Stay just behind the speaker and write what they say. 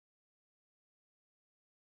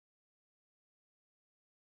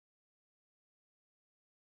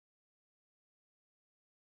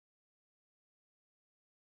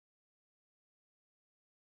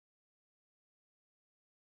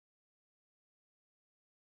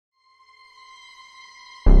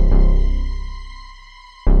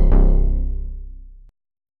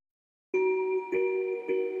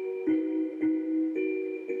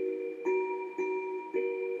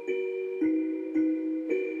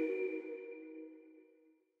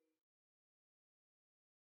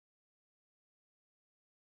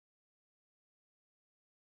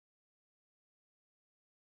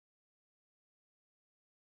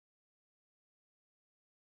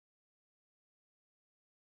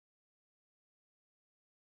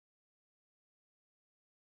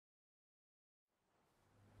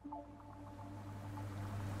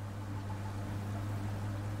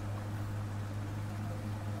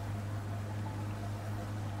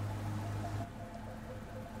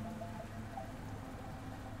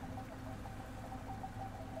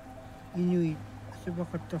Inuit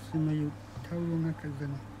asibakatasmayut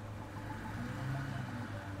taulunakagana.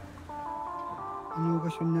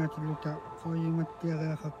 Inugasunnaatiluta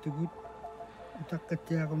qoyimattiariaqartugut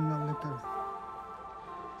utaqqatiaqumnarlutala.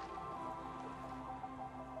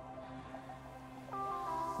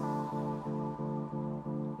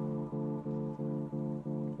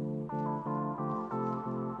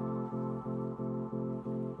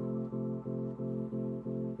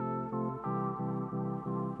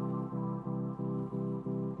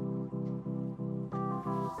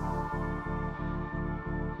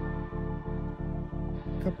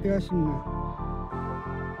 Kapiasunna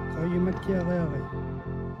qoyimattiariaqi.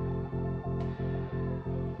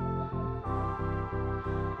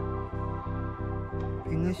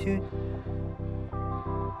 Pingasut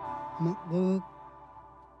maqbuuk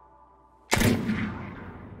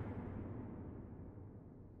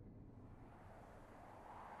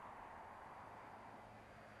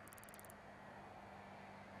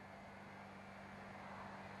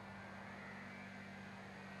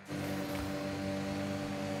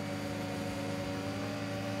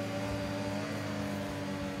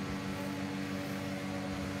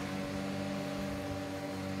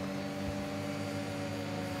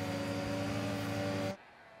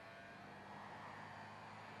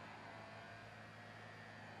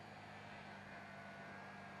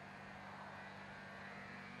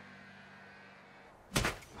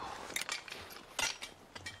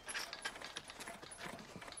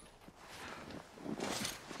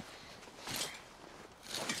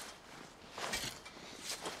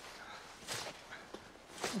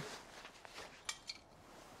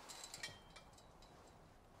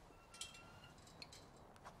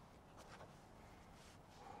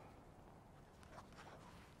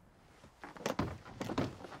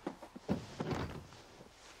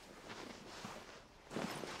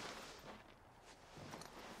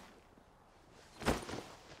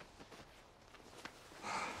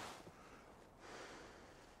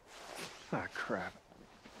Ah, crap.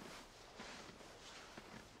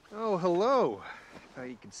 Oh, hello. Thought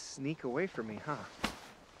you could sneak away from me, huh?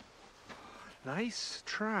 Nice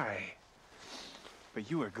try. But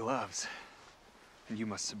you wear gloves, and you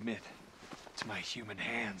must submit to my human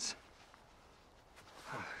hands.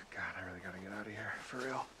 Oh, God, I really gotta get out of here, for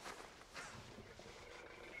real.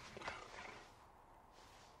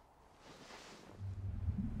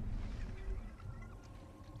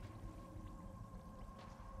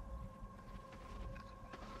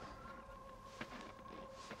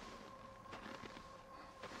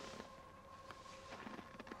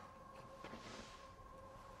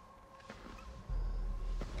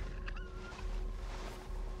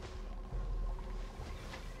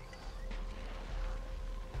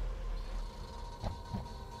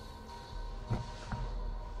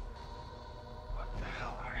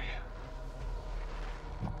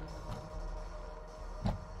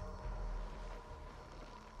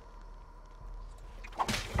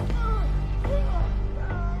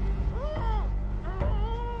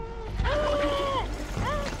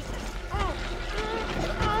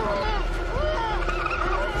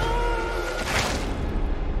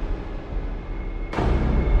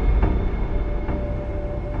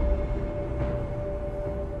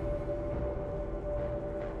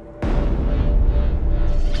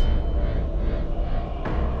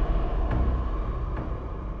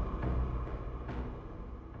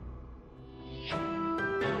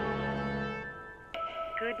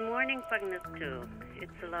 Good morning, Pagnastu.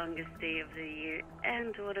 It's the longest day of the year,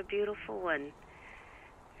 and what a beautiful one.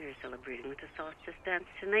 We're celebrating with the solstice dance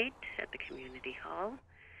tonight at the community hall.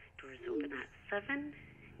 Doors open at 7.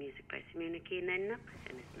 Music by Simuniki Nanak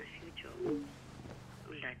and his nephew Joe.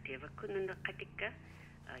 Ulativa kununda katika.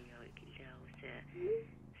 Ayaw ikilaw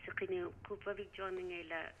sa kinukupa joining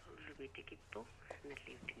ila lumitikipo na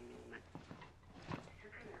lifting naman.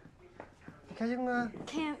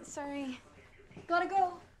 Can't, sorry. Gotta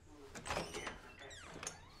go.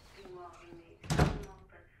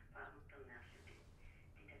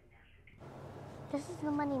 This is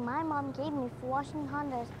the money my mom gave me for washing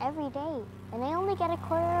Hondas every day, and I only get a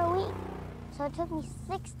quarter a week. So it took me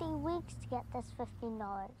 60 weeks to get this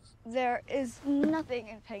 $15. There is nothing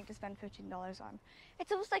in paying to spend $15 on.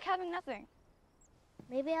 It's almost like having nothing.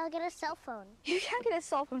 Maybe I'll get a cell phone. You can't get a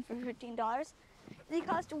cell phone for $15. They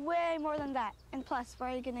cost way more than that. And plus, where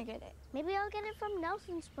are you gonna get it? Maybe I'll get it from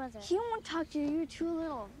Nelson's brother. He won't talk to you. You're too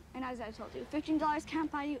little. And as I told you, $15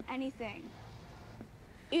 can't buy you anything.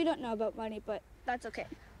 You don't know about money, but that's okay.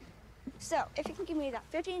 So, if you can give me that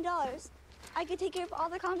 $15, I can take care of all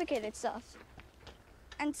the complicated stuff.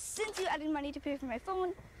 And since you added money to pay for my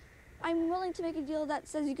phone, I'm willing to make a deal that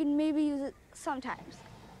says you can maybe use it sometimes.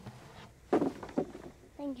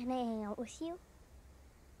 Then can I hang out with you?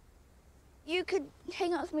 You could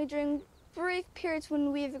hang out with me during brief periods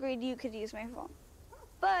when we've agreed you could use my phone.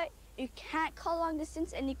 But you can't call long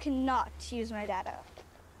distance and you cannot use my data.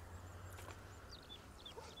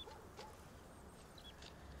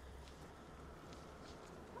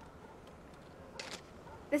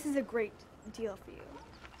 This is a great deal for you.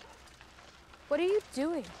 What are you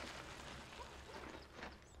doing?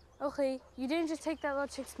 Okay, you didn't just take that little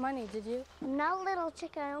chick's money, did you? I'm not a little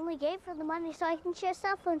chick. I only gave her the money so I can share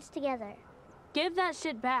cell phones together. Give that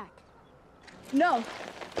shit back. No.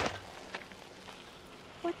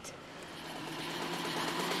 What?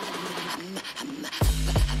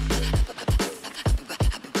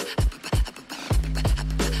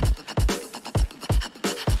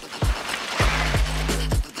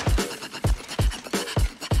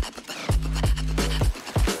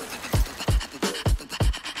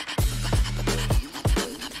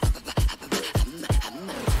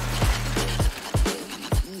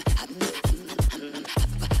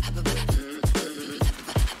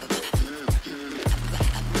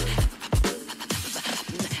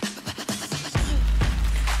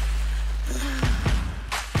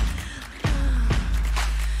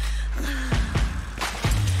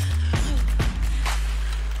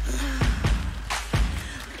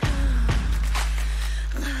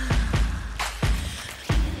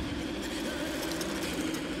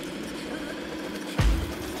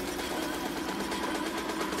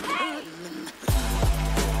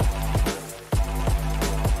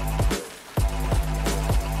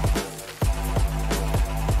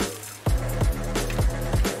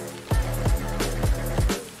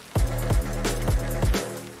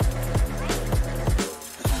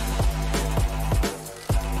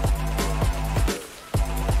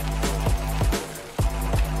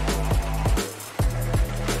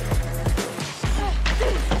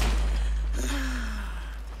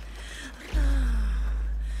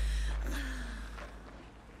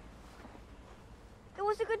 It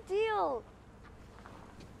was a good deal.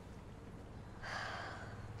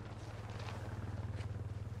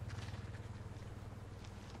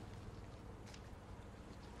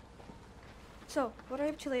 So, what are you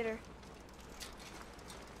up to later?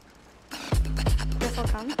 Guess I'll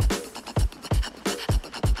come.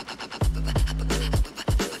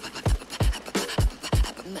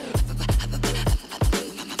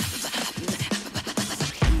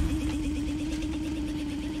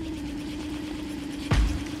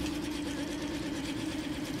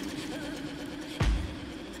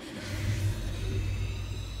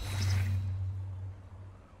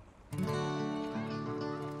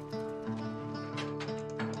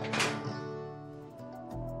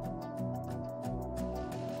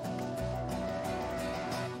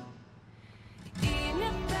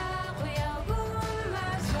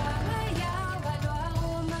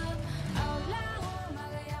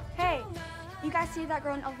 Hey, you guys see that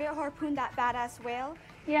girl in Elvira harpoon that badass whale?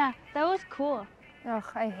 Yeah, that was cool. Ugh,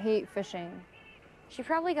 I hate fishing. She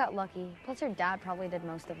probably got lucky. Plus her dad probably did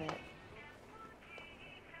most of it.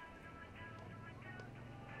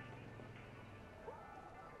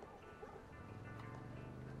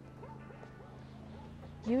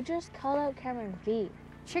 You just called out Cameron V.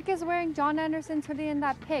 Chick is wearing John Anderson's hoodie in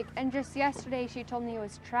that pic, and just yesterday she told me it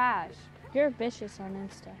was trash. You're vicious on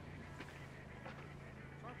Insta.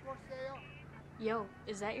 Yo,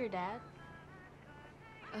 is that your dad?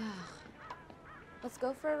 Ugh. Let's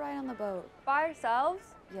go for a ride on the boat. By ourselves?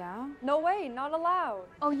 Yeah? No way, not allowed.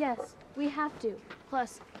 Oh yes, we have to.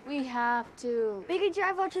 Plus, we have to. We could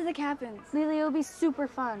drive out to the cabins. Lily, it'll be super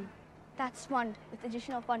fun. That's fun, with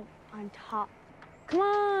additional fun on top. Come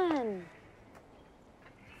on!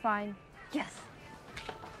 Fine. Yes.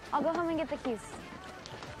 I'll go home and get the keys.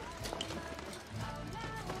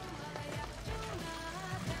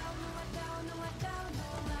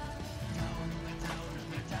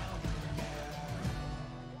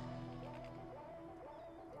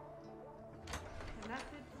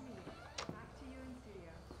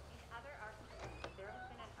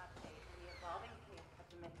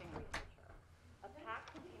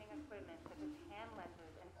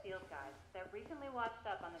 Recently washed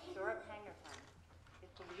up on the shore of Hangertown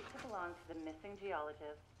is believed to belong to the missing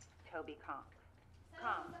geologist Toby Conk.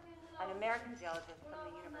 Conk, an American geologist from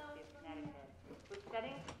the University of Connecticut, was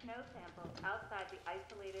studying snow samples outside the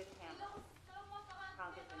isolated hamlet.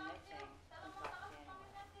 Conk has been missing since last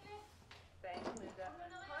January. Thanks, Linda.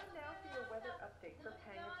 Time now for your weather update for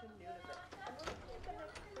Pangerton, Nunavut. And we're looking at the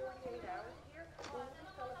next 48 hours here. We'll be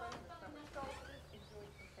celebrating the summer solstice,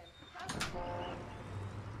 enjoying some fantastic.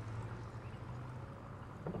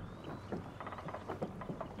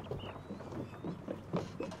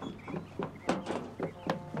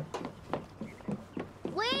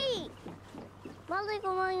 Tuloy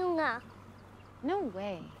kumayo nga. No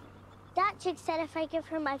way. That chick said if I give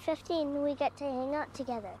her my 15, we get to hang out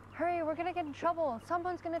together. Hurry, we're gonna get in trouble.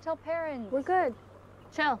 Someone's gonna tell parents. We're good.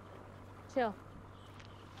 Chill. Chill.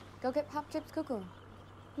 Go get Pop Chip's cuckoo.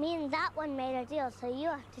 Me and that one made a deal, so you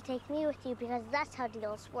have to take me with you because that's how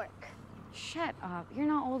deals work. Shut up. You're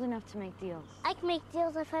not old enough to make deals. I can make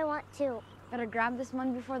deals if I want to. Better grab this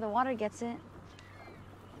money before the water gets it.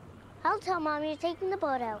 I'll tell Mom you're taking the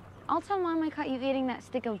boat out. I'll tell Mom I caught you eating that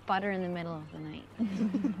stick of butter in the middle of the night.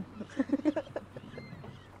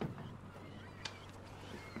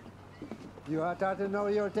 You had to know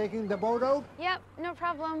you're taking the boat out? Yep, no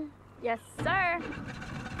problem. Yes, sir.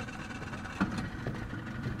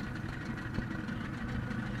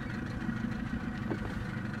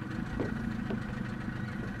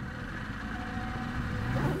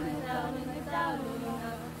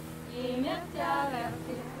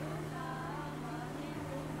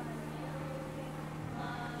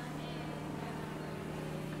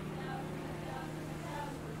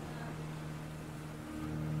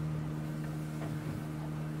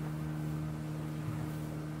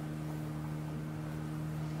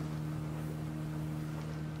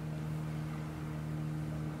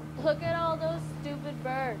 Look at all those stupid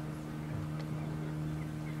birds.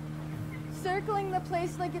 Circling the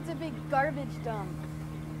place like it's a big garbage dump.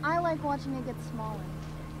 I like watching it get smaller.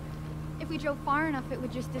 If we drove far enough, it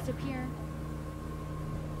would just disappear.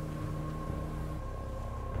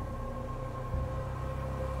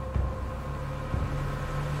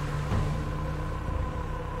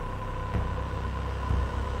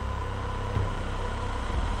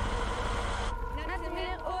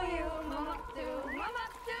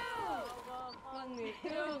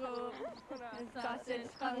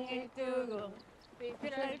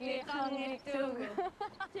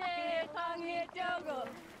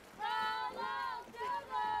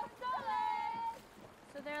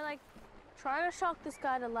 So they're like trying to shock this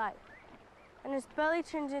guy to life. And his belly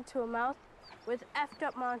turns into a mouth with effed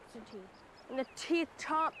up monster teeth. And the teeth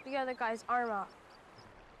chomp the other guy's arm off.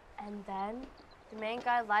 And then the main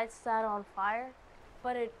guy lights that on fire,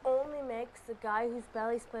 but it only makes the guy whose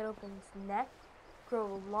belly split open's neck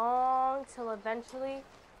grow long till eventually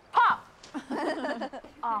pop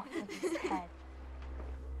off of his head.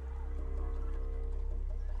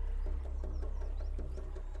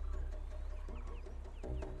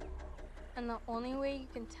 And the only way you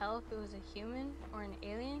can tell if it was a human or an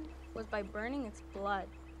alien was by burning its blood.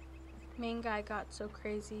 Main guy got so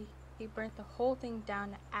crazy, he burnt the whole thing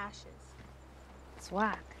down to ashes. It's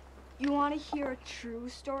whack. You want to hear a true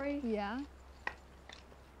story? Yeah?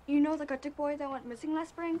 You know the Guttic boy that went missing last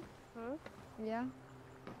spring? Huh? Yeah?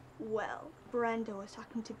 Well, Brenda was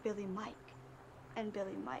talking to Billy Mike, and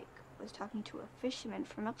Billy Mike was talking to a fisherman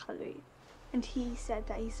from Maika, and he said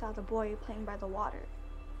that he saw the boy playing by the water.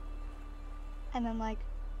 And then, like,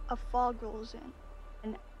 a fog rolls in,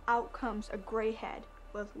 and out comes a gray head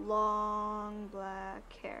with long black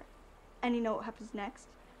hair. And you know what happens next?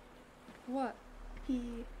 What?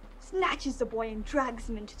 He snatches the boy and drags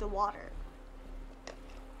him into the water.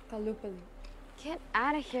 Kalupali. Get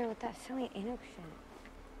out of here with that silly Inuk shit.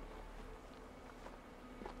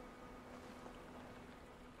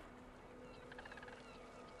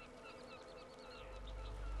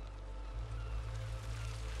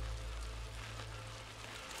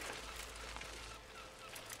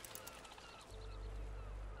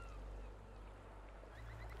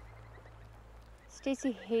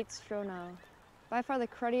 Stacy hates Stro now. By far the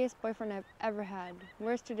cruddiest boyfriend I've ever had.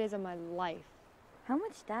 Worst 2 days of my life. How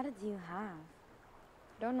much data do you have?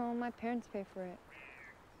 Don't know, my parents pay for it.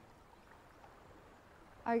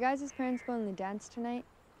 Are you guys' parents going to the dance tonight?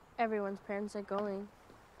 Everyone's parents are going.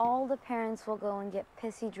 All the parents will go and get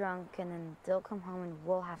pissy drunk, and then they'll come home and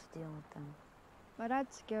we'll have to deal with them. My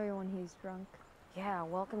dad's scary when he's drunk. Yeah,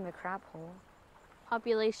 welcome to Crap Hole.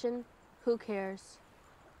 Population, who cares?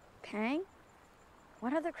 Pang?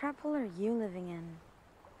 What other crap hole are you living in?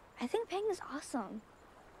 I think Pang is awesome.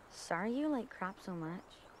 Sorry you like crap so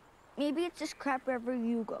much. Maybe it's just crap wherever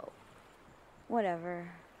you go. Whatever.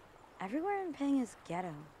 Everywhere in Pang is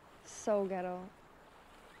ghetto. So ghetto.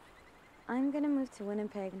 I'm gonna move to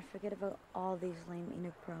Winnipeg and forget about all these lame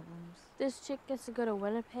Inuk problems. This chick gets to go to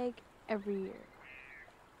Winnipeg every year.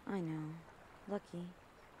 I know. Lucky.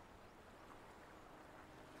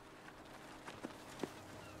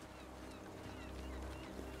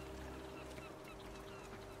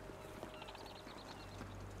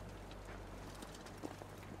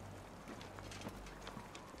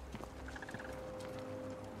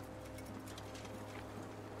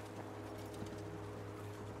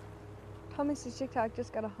 Mr. TikTok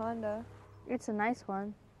just got a Honda. It's a nice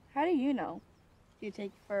one. How do you know? You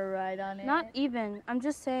take you for a ride on it? Not even. I'm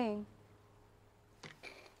just saying.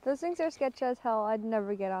 Those things are sketchy as hell. I'd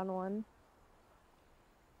never get on one.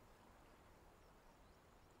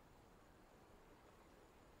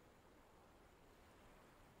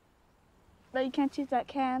 But you can't shoot that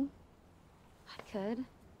can. I could.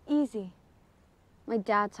 Easy. My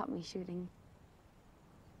dad taught me shooting.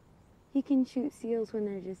 He can shoot seals when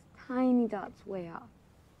they're just tiny dots way off.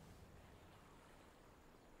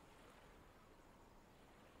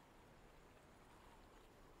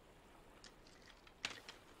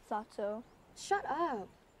 Thought so. Shut up.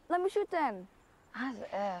 Let me shoot then. As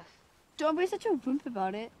if. Don't be such a wimp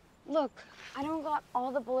about it. Look, I don't got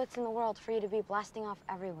all the bullets in the world for you to be blasting off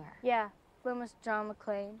everywhere. Yeah, famous John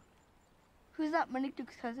McClane. Who's that, Minnie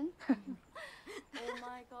Duke's cousin? Oh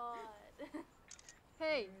my god.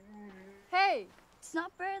 Hey! Hey! It's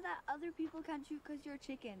not fair that other people can't shoot because you're a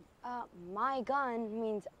chicken. My gun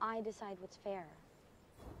means I decide what's fair.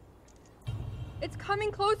 It's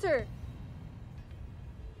coming closer!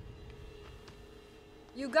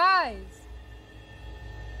 You guys!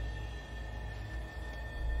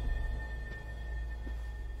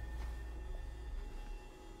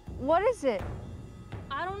 What is it?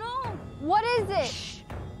 I don't know. What is it? Shh.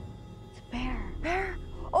 It's a bear. Bear?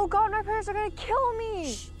 Oh God, my parents are gonna kill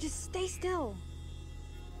me! Shh, just stay still.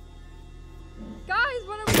 Guys,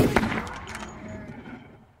 what are we doing?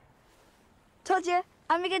 Told you,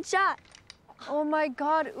 I'm a good shot. Oh my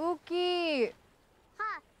God, Uki!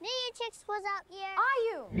 Huh, knew you chicks was out here. Are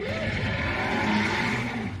you?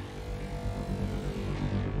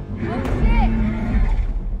 Oh shit!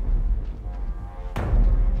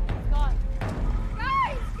 God.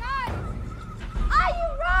 Guys! Are you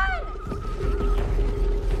run?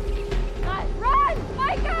 Guys, run!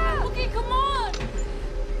 Maika! Okay, come on.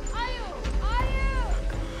 Ayu!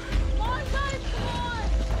 Come on, guys, come on.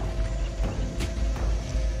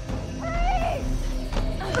 Hurry!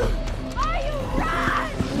 Ayu,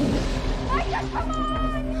 run! Maika, come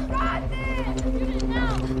on! You got this! Shoot it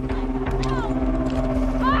now. Now.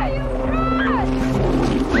 Ayu, run!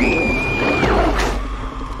 Shoot it!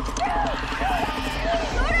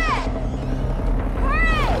 Hurry!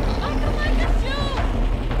 Micah, shoot.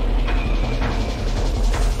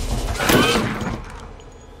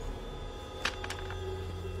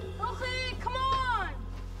 Okay, come on.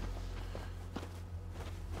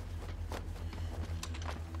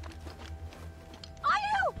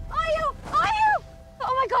 Ayu!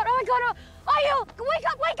 Oh my God! Ayu!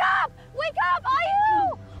 Wake up!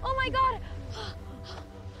 Ayu! Oh my God!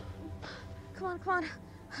 Come on.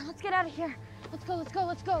 Let's get out of here. Let's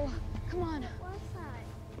go. Come on. What's that?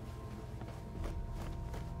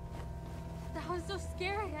 That was so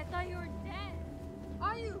scary. I thought you were dead.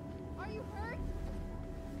 Are you hurt?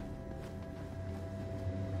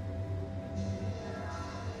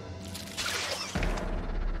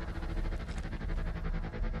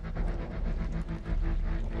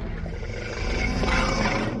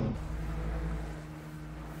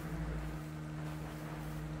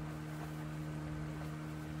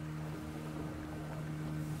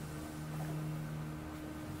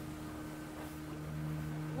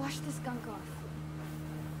 Wash the skunk off.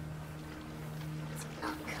 It's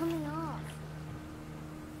not coming off.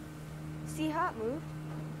 See how it moved?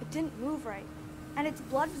 It didn't move right. And its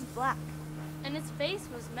blood was black. And his face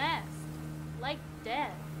was masked. Like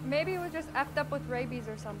death. Maybe it was just effed up with rabies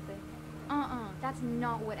or something. That's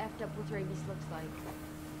not what effed up with rabies looks like.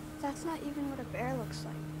 That's not even what a bear looks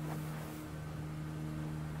like.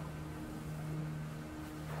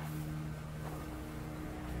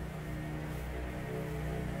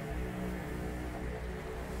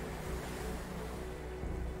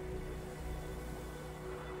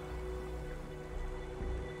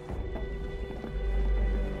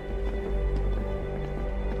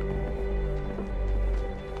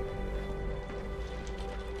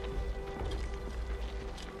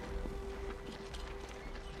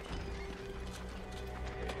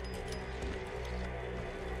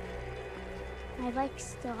 My bike's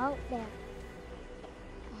still out there.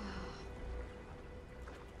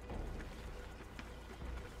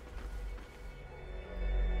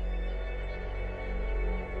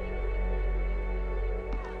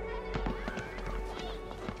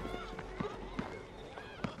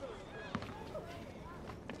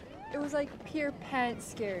 It was like pure panic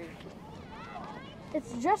scary.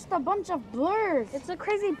 It's just a bunch of blurs. It's a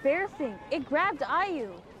crazy bear thing. It grabbed Ayu.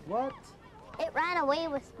 What? It ran away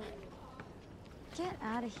with me. Get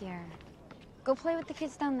out of here. Go play with the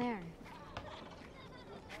kids down there.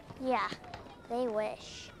 Yeah, they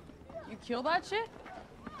wish. You kill that shit?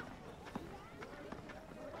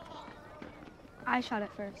 I shot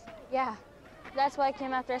it first. Yeah. That's why it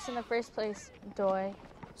came after us in the first place, Doy.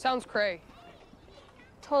 Sounds cray.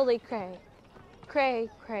 Totally cray. Cray,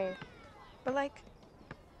 cray. But like,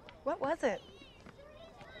 what was it?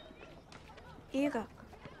 Ira.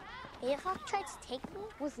 Ira tried to take me?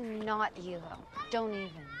 It was not Ira. Don't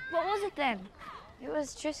even. What was it then? It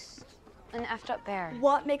was just an effed up bear.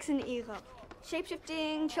 What makes an Ira?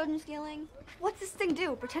 Shapeshifting, children stealing? What's this thing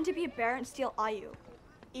do? Pretend to be a bear and steal Ayu.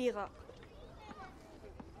 Ira.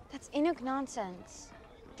 That's Inuk nonsense.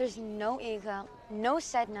 There's no Ira, no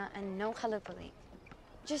Sedna, and no Kalupali.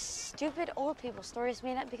 Just stupid old people stories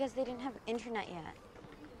made up because they didn't have internet yet.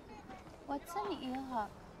 What's an Ihok?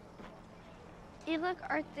 Iluk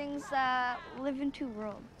are things that live in two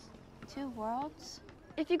worlds. Two worlds?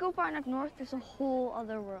 If you go far enough north, there's a whole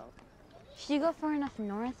other world. If you go far enough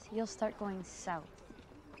north, you'll start going south.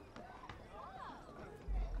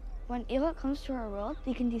 When Iluk comes to our world,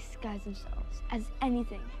 they can disguise themselves as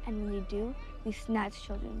anything. And when they do, they snatch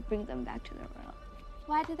children, bring them back to their world.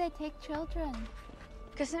 Why do they take children?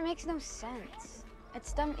 Because it makes no sense.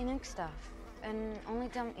 It's dumb Inuk stuff. And only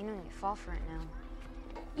dumb Inuk fall for it now.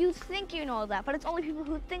 You think you know that, but it's only people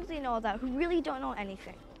who think they know that who really don't know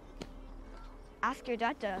anything. Ask your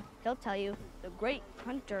dada, they'll tell you, the great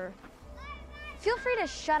hunter. Feel free to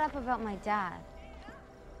shut up about my dad.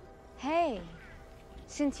 Hey,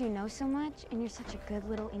 since you know so much and you're such a good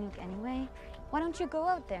little Inuk anyway, why don't you go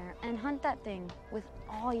out there and hunt that thing with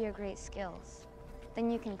all your great skills? Then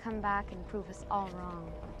you can come back and prove us all wrong.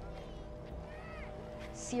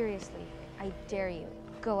 Seriously, I dare you,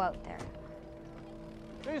 go out there.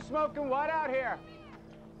 Who's smoking what out here?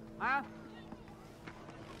 Huh?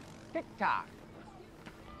 Tick-tock.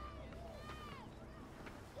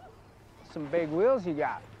 Some big wheels you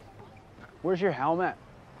got. Where's your helmet?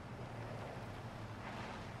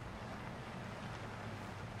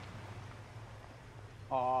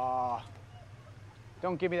 Aw.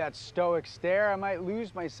 Don't give me that stoic stare. I might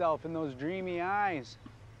lose myself in those dreamy eyes.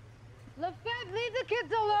 Lefebvre, leave the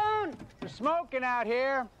kids alone! They're smoking out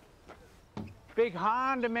here. Big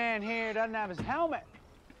Honda man here doesn't have his helmet.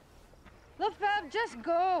 Lefebvre, just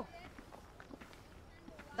go.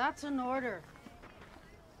 That's an order.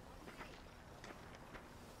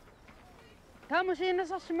 Tamusina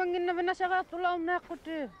sa simangin na vinasaka tulaw na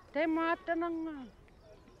kuti. Te mata nang.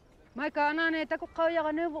 Maika na ne ta ko kaya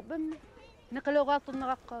ka ne bu bim. Nakaloga to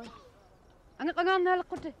nakaka. Ang kangan na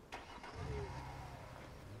kuti.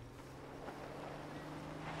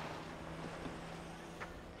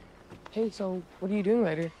 Hey, so what are you doing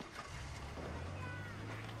later?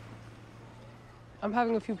 I'm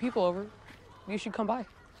having a few people over. You should come by.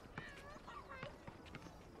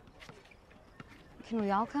 Can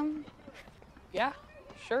we all come? Yeah,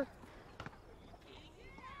 sure.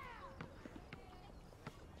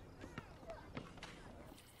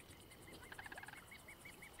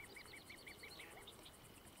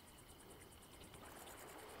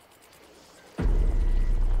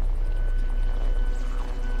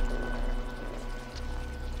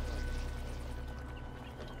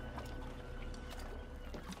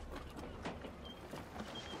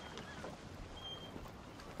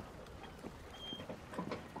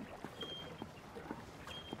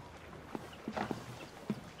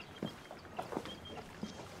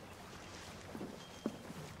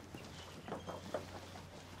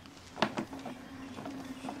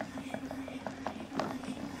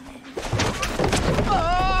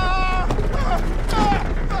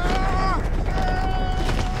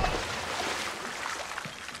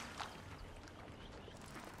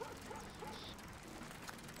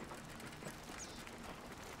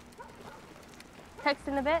 Text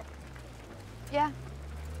in a bit? Yeah.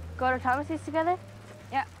 Go to Thomas's together?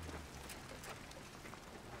 Yeah.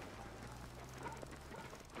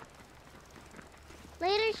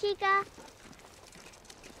 Later, Chica.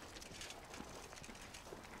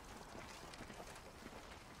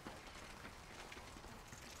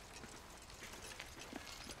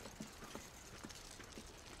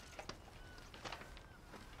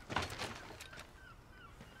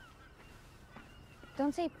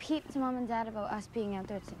 Don't say peep to Mom and Dad about us being out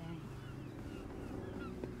there today.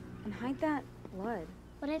 And hide that blood.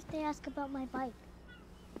 What if they ask about my bike?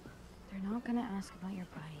 They're not gonna ask about your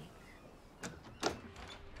bike.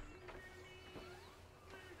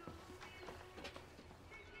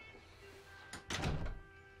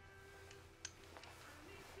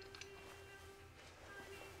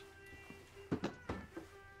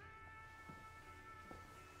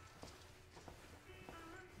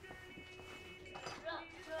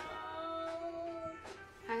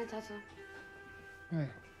 Hi, Tata. Hey.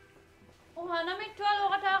 Oh, Hana, may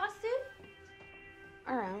 12 katakas too?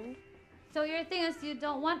 Around. So your thing is you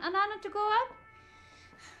don't want Anana to go out?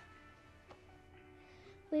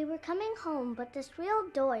 We were coming home, but this real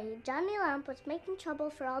doy, Johnny Lump, was making trouble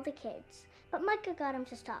for all the kids. But Maika got him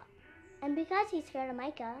to stop. And because he's scared of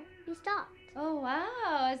Maika, he stopped. Oh,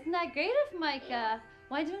 wow. Isn't that great of Maika?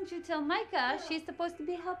 Why don't you tell Maika she's supposed to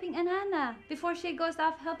be helping Anana before she goes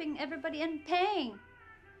off helping everybody in pain?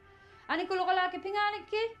 Ani kulo ka laki pinganik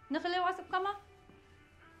ki? Nakaliwasap ka ma?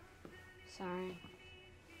 Sorry.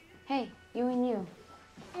 Hey, you and you.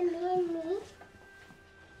 And me?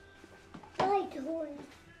 My toys.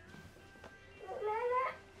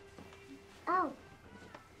 Oh.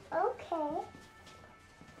 Okay.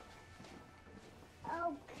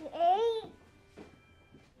 Okay.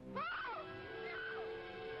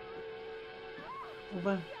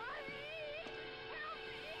 Uban.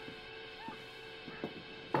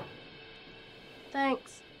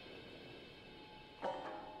 Thanks.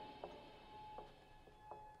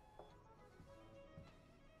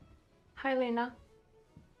 Hi, Lena.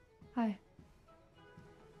 Hi.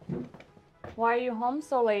 Why are you home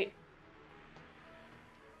so late?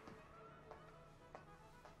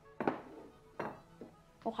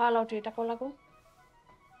 Ukalaw tita ko lago?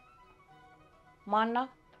 Mana?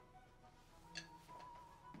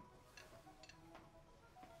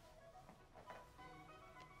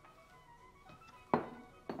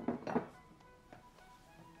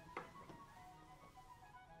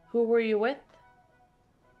 Who were you with?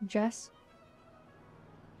 Jess?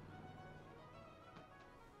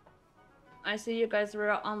 I see you guys were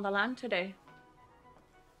out on the land today.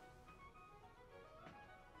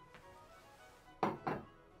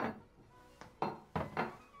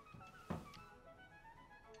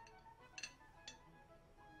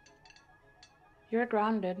 You're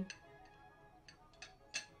grounded.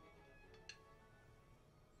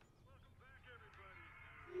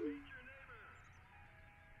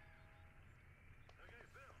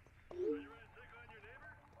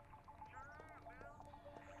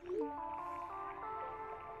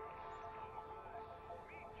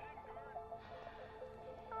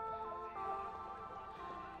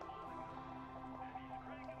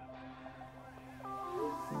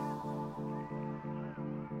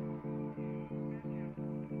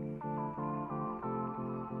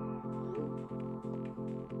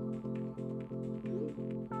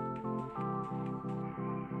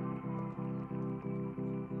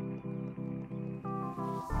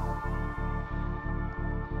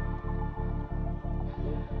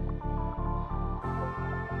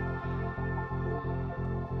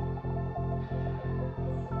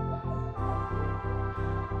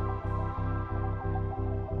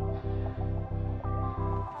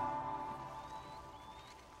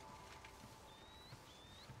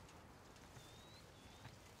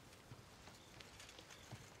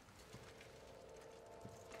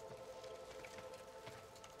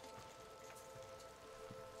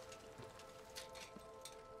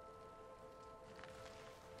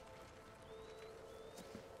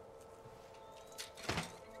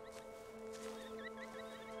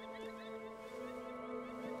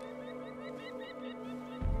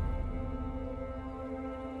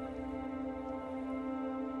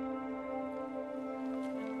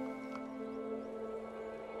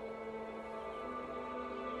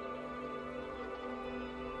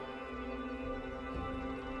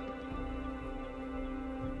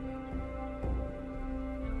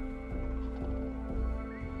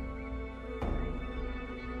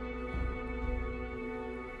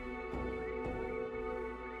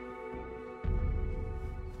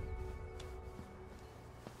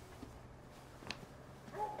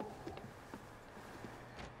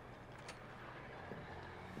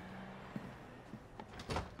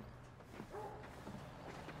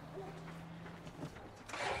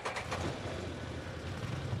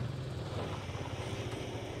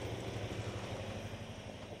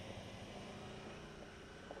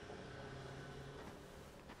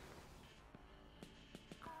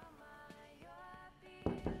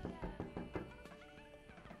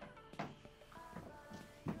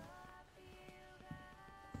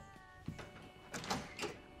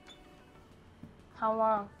 How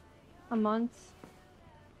long? A month.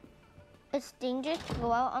 It's dangerous to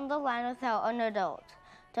go out on the line without an adult.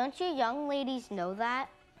 Don't you young ladies know that?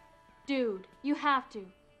 Dude, you have to.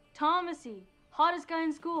 Thomasy, hottest guy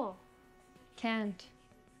in school. Can't.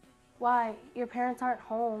 Why? Your parents aren't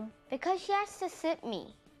home. Because she has to sit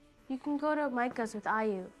me. You can go to Maika's with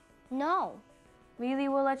Ayu. No. Lily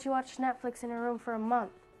will let you watch Netflix in her room for a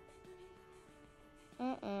month.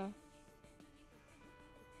 Mm-mm.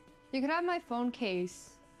 You could have my phone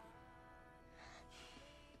case.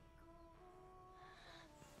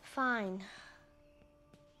 Fine.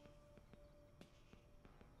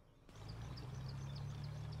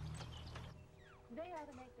 They are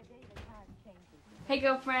the Hey,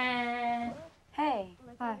 girlfriend. Hey.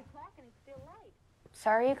 Hi.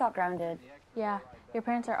 Sorry you got grounded. Yeah, your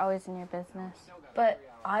parents are always in your business. But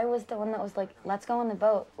I was the one that was like, let's go on the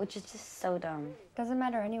boat, which is just so dumb. Doesn't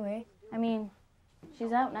matter anyway. I mean,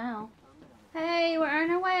 she's out now. Hey, we're on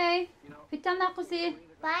our way. Pitan na ako si.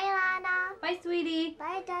 Bye, Lana. Bye, sweetie.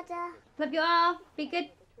 Bye, Dada. Love you all. Be good.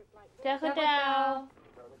 Ciao, ciao.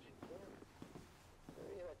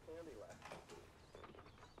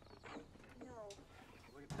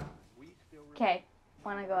 Okay,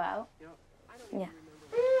 wanna go out? Yeah.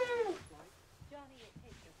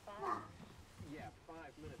 Yeah, 5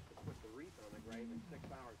 minutes to put the wreath on the grave and 6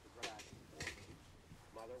 hours to drag it.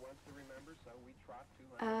 Mother wants to remember, so we trot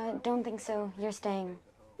to... Don't think so. You're staying.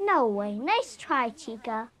 No way. Nice try,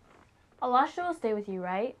 Chica. Alasha will stay with you,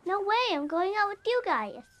 right? No way. I'm going out with you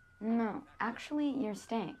guys. No, actually, you're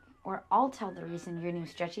staying. Or I'll tell the reason your new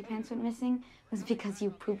stretchy pants went missing was because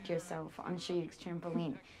you pooped yourself on Shuyuk's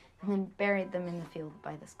trampoline and then buried them in the field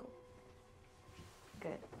by the school.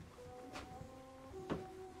 Good.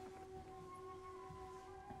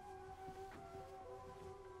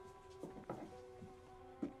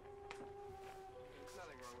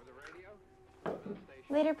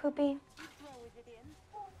 Later, Poopy.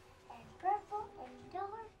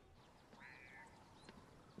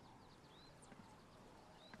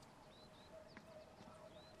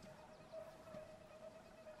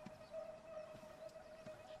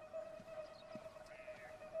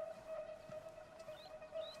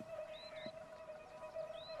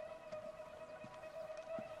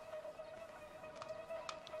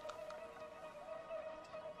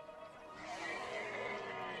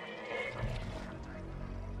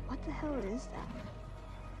 What the hell is that?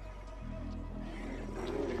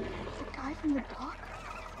 The guy from the dock?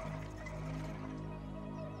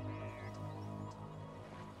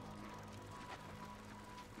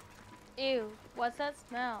 Ew, what's that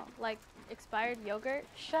smell? Like expired yogurt?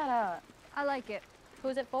 Shut up. I like it.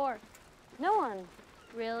 Who's it for? No one.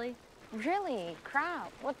 Really? Really?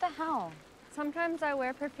 Crap. What the hell? Sometimes I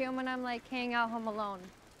wear perfume when I'm like hanging out home alone.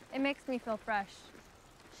 It makes me feel fresh.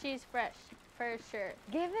 She's fresh, for sure.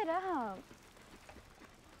 Give it up.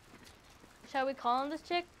 Shall we call on this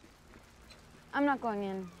chick? I'm not going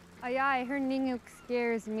in. Ay, ay, her Ninguk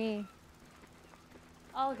scares me.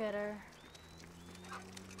 I'll get her.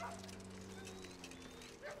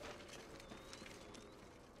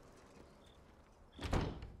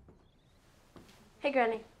 Hey,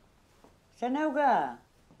 Granny. Sanoga,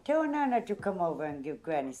 tell Nana to come over and give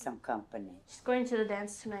Granny some company. She's going to the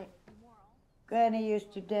dance tonight. Granny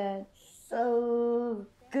used to dance so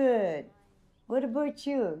good. What about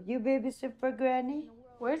you? You babysit for Granny?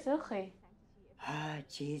 Where's Ilche? Ah,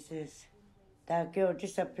 Jesus. That girl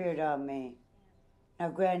disappeared on me. Now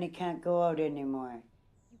Granny can't go out anymore.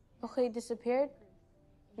 Ilche disappeared?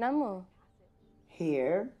 Namu.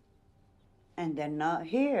 Here, and then not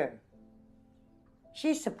here.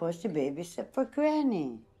 She's supposed to babysit for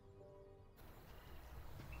Granny.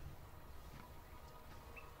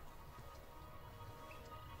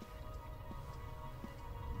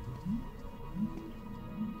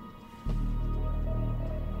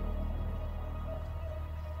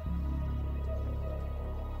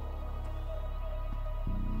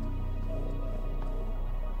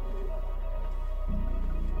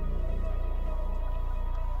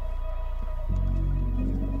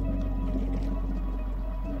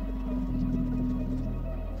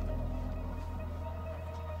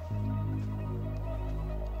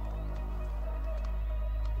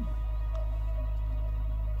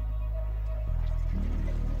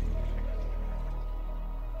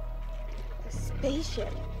 Spaceship.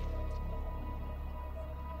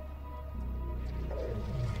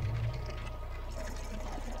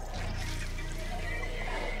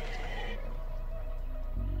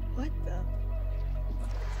 What the?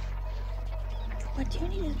 What do you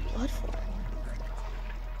need his blood for?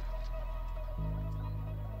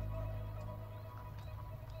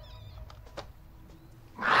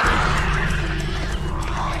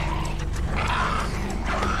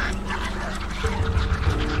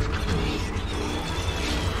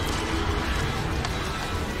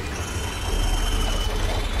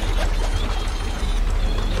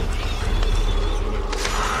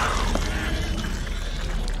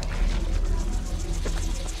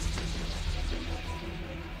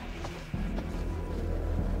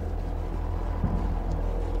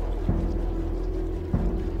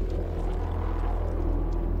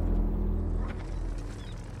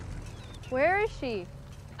 Where is she?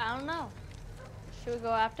 I don't know. Should we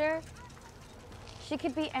go after her? She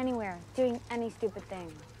could be anywhere, doing any stupid thing.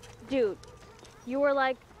 Dude, you were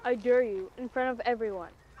like, I dare you, in front of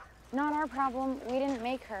everyone. Not our problem. We didn't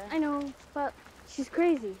make her. I know, but she's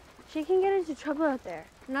crazy. She can get into trouble out there.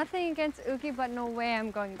 Nothing against Uki, but no way I'm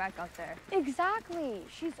going back out there. Exactly.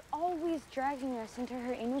 She's always dragging us into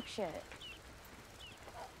her Inuk shit.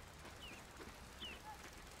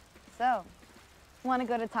 So, want to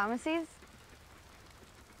go to Thomas's?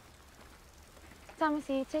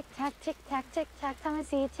 Thomasy, tic-tac, tic-tac, tic-tac.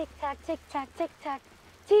 Thomasy, tic-tac, tic-tac, tic-tac.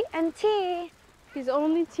 TNT. He's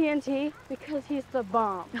only TNT because he's the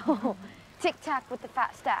bomb. Oh, tic-tac with the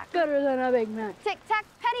fat stack. Better than a Big Mac. Tic-tac,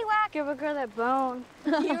 paddywhack. Give a girl that bone.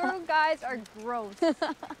 You guys are gross.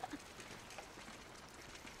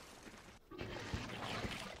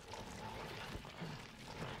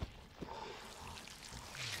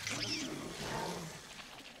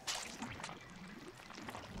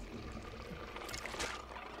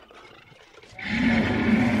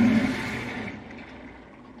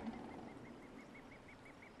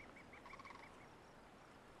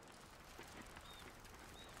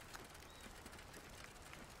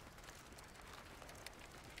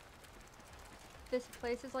 This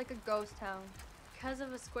place is like a ghost town. Because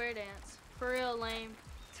of a square dance. For real lame.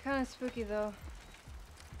 It's kind of spooky though.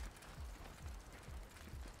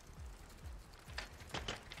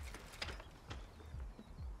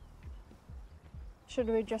 Should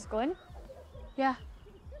we just go in? Yeah.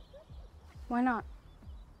 Why not?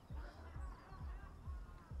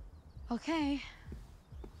 Okay.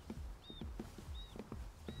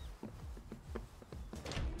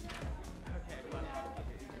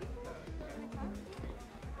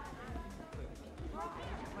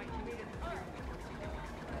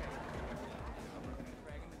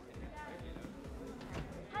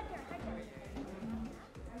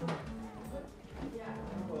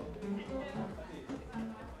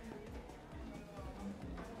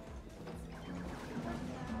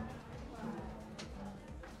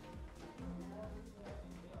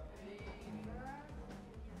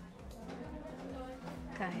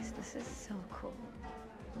 Guys, this is so cool.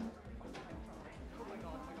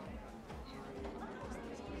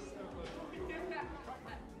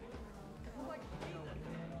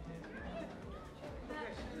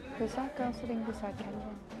 Who's that girl sitting beside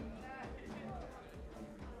Kendra?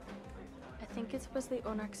 I think it was the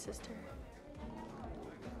Onak's sister.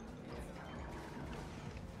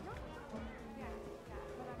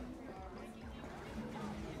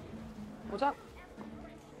 What's up?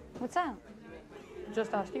 What's up?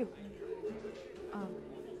 Just asked you. Oh.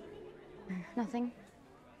 Nothing.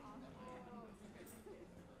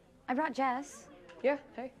 I brought Jess. Yeah,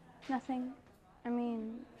 hey. Nothing. I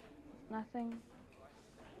mean, nothing.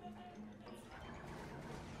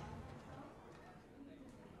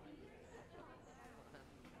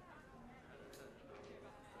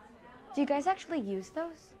 Do you guys actually use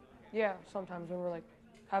those? Yeah, sometimes when we're like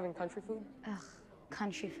having country food. Ugh,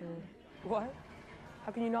 country food. What?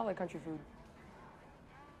 How can you not like country food?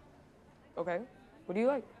 Okay, what do you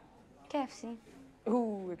like? KFC.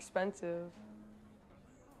 Ooh, expensive.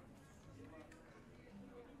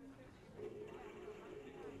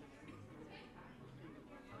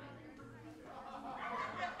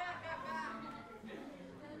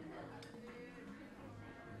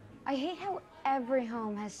 I hate how every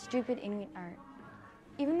home has stupid Inuit art,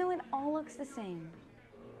 even though it all looks the same.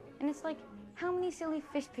 And it's like, how many silly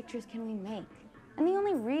fish pictures can we make? And the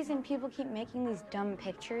only reason people keep making these dumb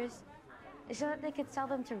pictures is so that they could sell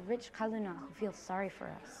them to rich kaluna who feel sorry for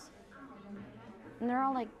us. And they're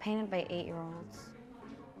all like painted by 8-year-olds.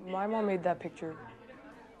 My mom made that picture.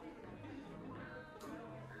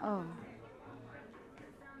 Oh.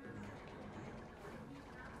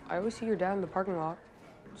 I always see your dad in the parking lot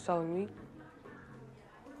selling meat.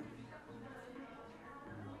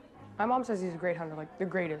 My mom says he's a great hunter, like the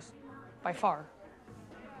greatest, by far.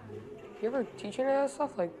 You ever teach any of that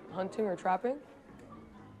stuff, like hunting or trapping?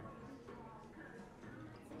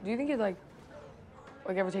 Do you think you'd like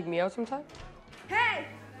ever take me out sometime? Hey!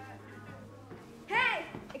 Hey!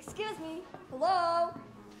 Excuse me. Hello?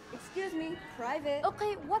 Excuse me. Private.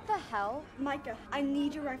 Okay, what the hell? Micah, I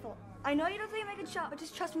need your rifle. I know you don't think I make a good shot, but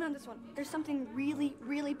just trust me on this one. There's something really,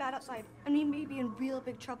 really bad outside, and we may be in real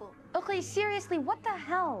big trouble. Okay, seriously, what the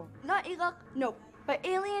hell? Not Ilok, no. But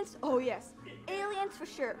aliens? Oh yes. Aliens for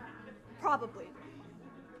sure. Probably.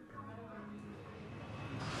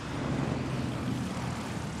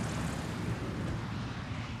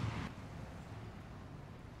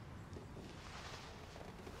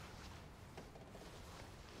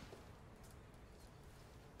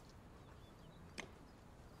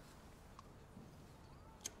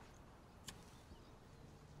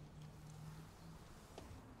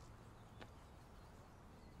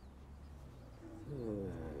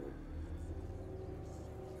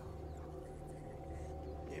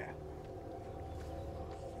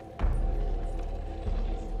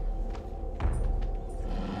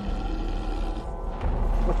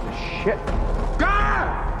 shit.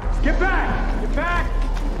 Ah! Get back! Get back!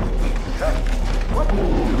 What?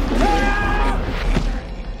 Ah!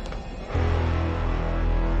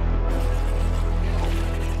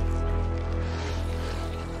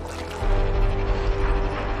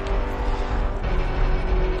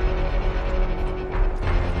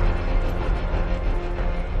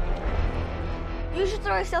 You should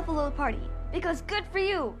throw yourself a little party, because good for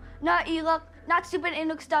you. Not Elok, not stupid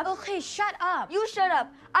Inuk stuff. Okay, shut up. You shut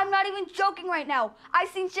up. I'm not even joking right now. I've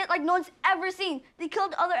seen shit like no one's ever seen. They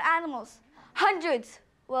killed other animals. Hundreds.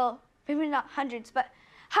 Well, maybe not hundreds, but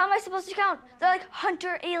how am I supposed to count? They're like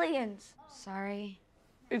hunter aliens. Sorry.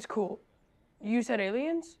 It's cool. You said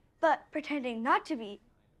aliens? But pretending not to be.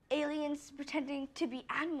 Aliens pretending to be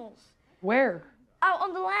animals. Where? Out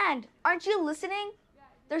on the land. Aren't you listening?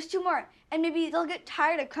 There's 2 more, and maybe they'll get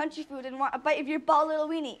tired of country food and want a bite of your bald little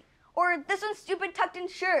weenie. Or this one's stupid tucked-in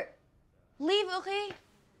shirt. Leave, okay?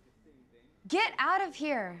 Get out of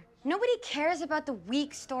here. Nobody cares about the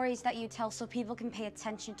weak stories that you tell so people can pay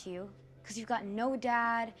attention to you. Because you've got no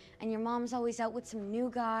dad, and your mom's always out with some new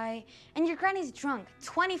guy, and your granny's drunk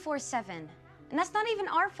 24/7. And that's not even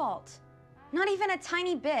our fault. Not even a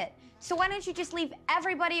tiny bit. So why don't you just leave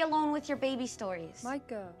everybody alone with your baby stories?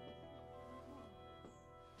 Maika.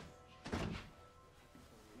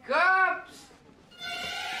 Cops!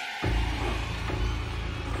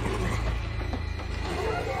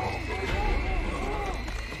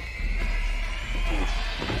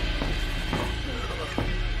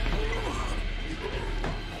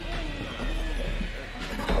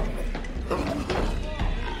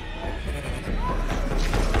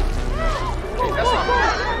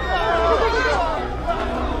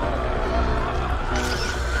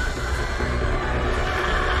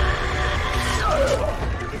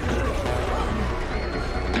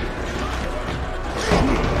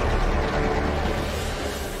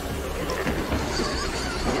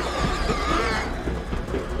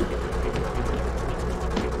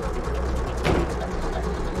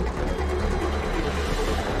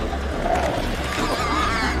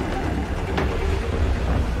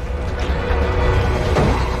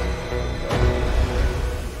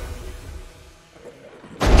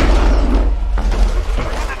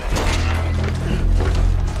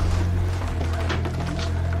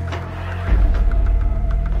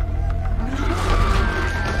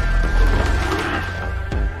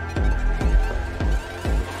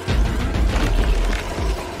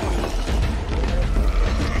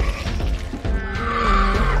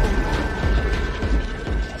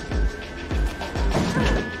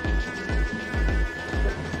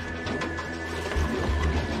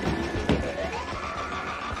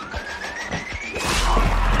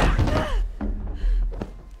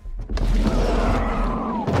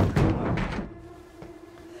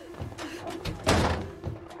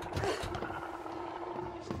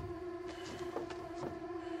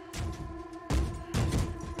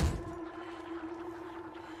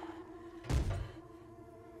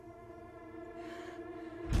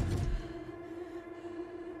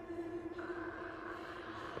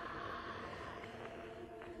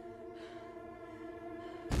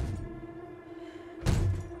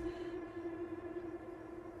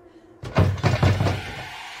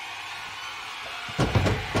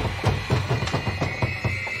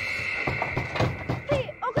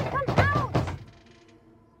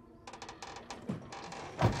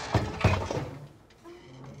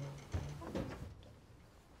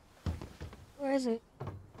 Where is it?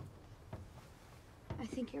 I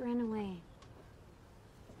think it ran away.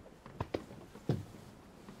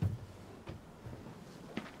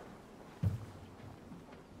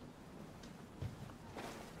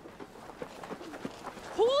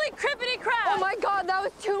 Holy crippity crap! Oh my god, that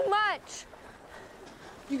was too much!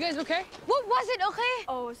 You guys okay? What was it, okay?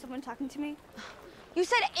 Oh, is someone talking to me? You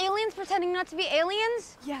said aliens pretending not to be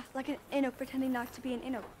aliens? Yeah, like an Inuk pretending not to be an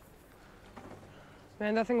Inuk.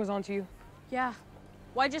 Man, that thing was onto you. Yeah.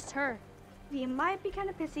 Why just her? We might be kind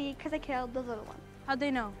of pissy because I killed the little one. How'd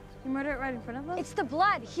they know? You murdered it right in front of us? It's the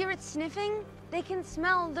blood. Hear it sniffing? They can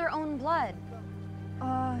smell their own blood.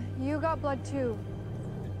 You got blood too.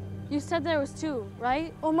 You said there was 2,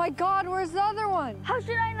 right? Oh my god, where's the other one? How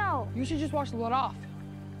should I know? You should just wash the blood off.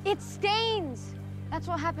 It stains. That's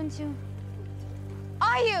what happened to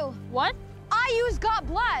Ayu. What? Ayu's got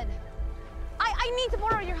blood. I need to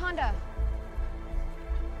borrow your Honda.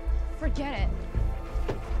 Forget it.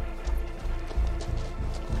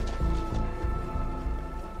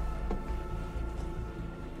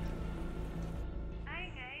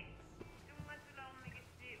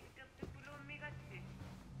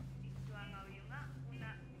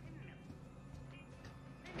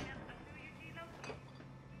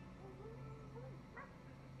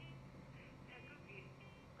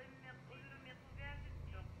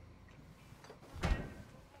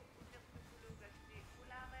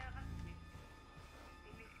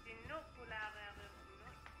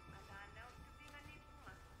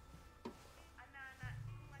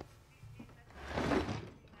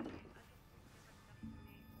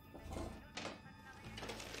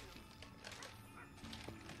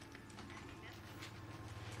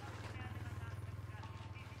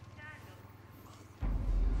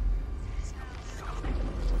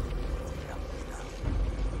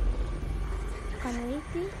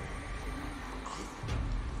 Kanwiti?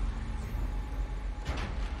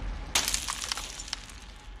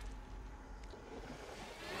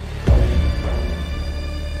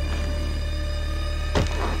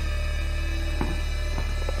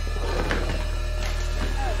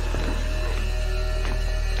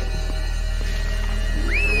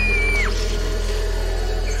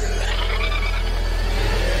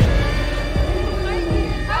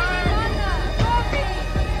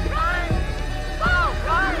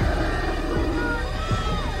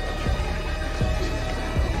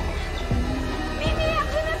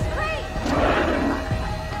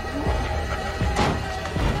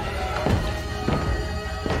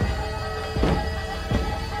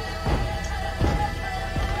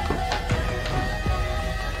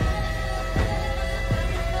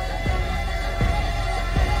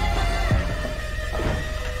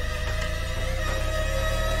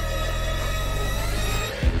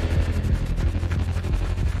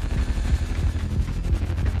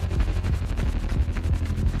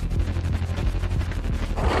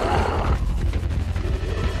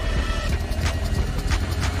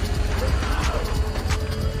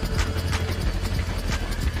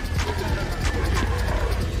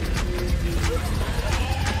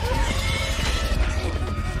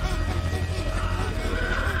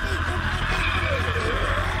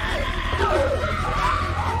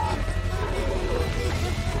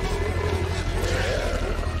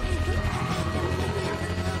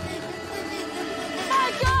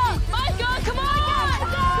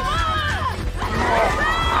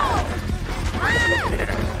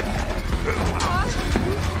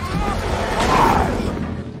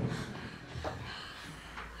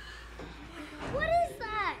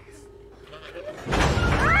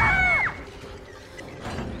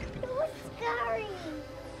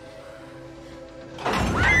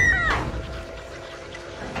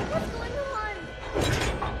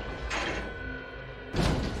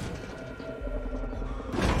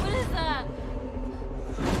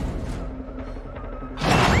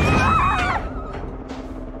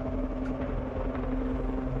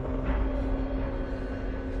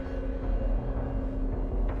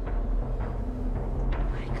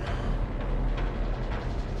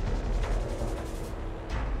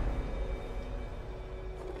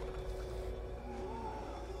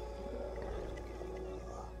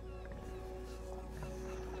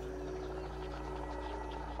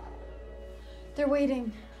 They're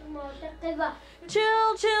waiting.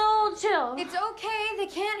 Chill, chill, chill. It's okay. They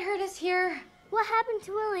can't hurt us here. What happened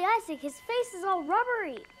to Willie Isaac? His face is all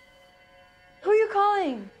rubbery. Who are you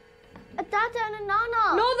calling? A Tata and a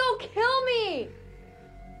Nana. No, they'll kill me.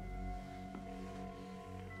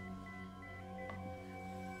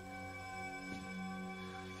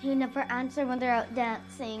 They never answer when they're out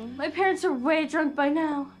dancing. My parents are way drunk by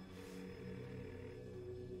now.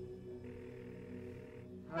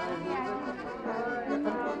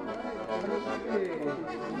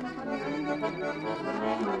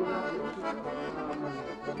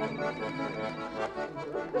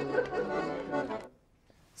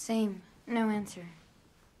 Same. No answer.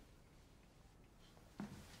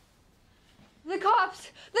 The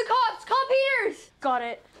cops! The cops! Call Peters! Got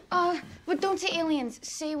it. But don't say aliens.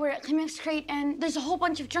 Say we're at Klimak's crate and there's a whole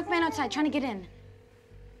bunch of drunk men outside trying to get in.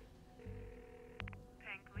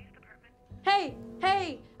 Hey,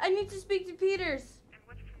 hey! I need to speak to Peters. And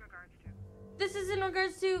what's in regards to? This is in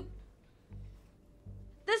regards to...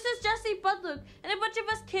 This is Jesse Budluck, and a bunch of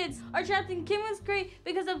us kids are trapped in Kim's crate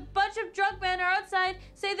because a bunch of drunk men are outside,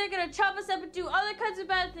 say they're gonna chop us up and do other kinds of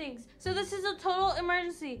bad things. So this is a total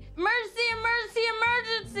emergency. Emergency, emergency,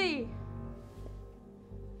 emergency!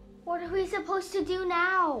 What are we supposed to do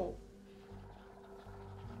now?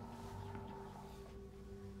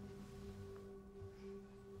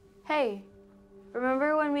 Hey,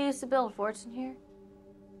 remember when we used to build forts in here?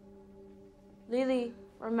 Lily,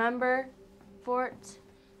 remember? Fort?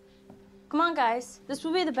 Come on, guys. This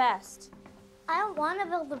will be the best. I don't want to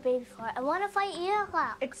build a baby fort. I want to fight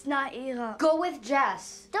Ira. It's not Ira. Go with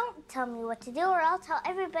Jess. Don't tell me what to do or I'll tell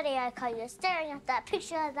everybody I caught you staring at that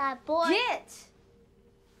picture of that boy. Get!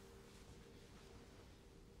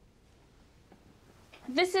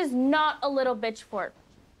 This is not a little bitch fort.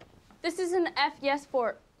 This is an F-yes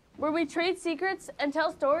fort, where we trade secrets and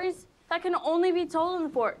tell stories that can only be told in the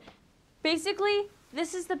fort. Basically,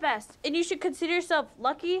 this is the best, and you should consider yourself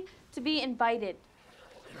lucky to be invited.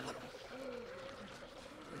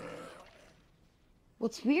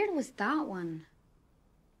 What's weird was that one.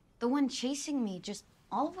 The one chasing me just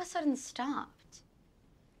all of a sudden stopped.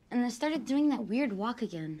 And then started doing that weird walk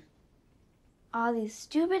again. All these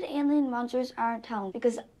stupid alien monsters aren't telling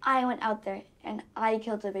because I went out there and I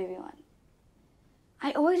killed the baby one.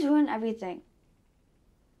 I always ruin everything.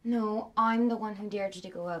 No, I'm the one who dared you to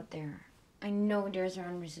go out there. I know dares are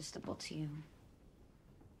irresistible to you.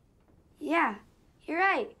 Yeah, you're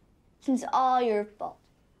right. It's all your fault.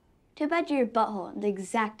 Too bad you're a butthole and the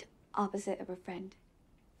exact opposite of a friend.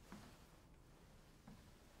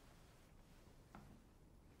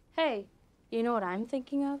 Hey, you know what I'm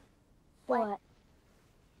thinking of? What?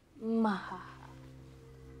 Maha.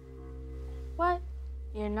 What?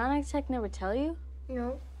 Your non-exec never tell you?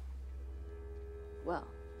 No. Well,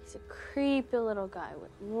 he's a creepy little guy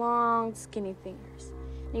with long, skinny fingers.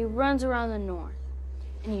 And he runs around the north.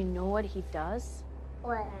 And you know what he does?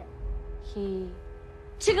 What? He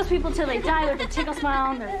tickles people till they die with a tickle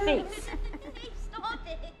smile on their face. Stop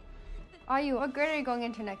it! Ayu, what grade are you going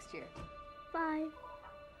into next year? 5.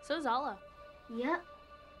 So's Allah. Yep.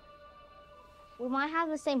 We might have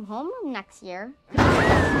the same homeroom next year.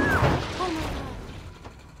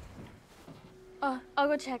 I'll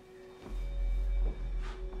go check.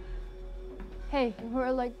 Hey, who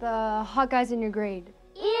are like the hot guys in your grade?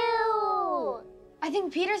 Ew! I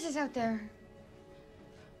think Peters is out there.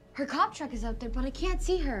 Her cop truck is out there, but I can't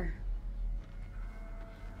see her.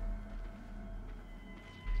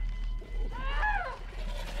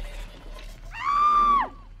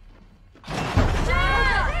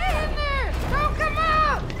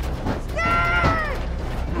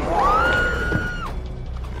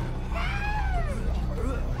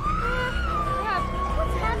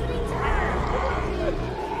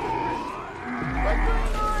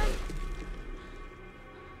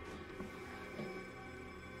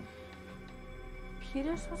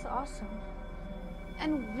 Peters was awesome.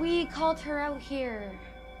 And we called her out here.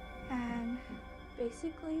 And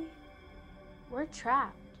basically, we're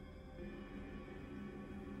trapped.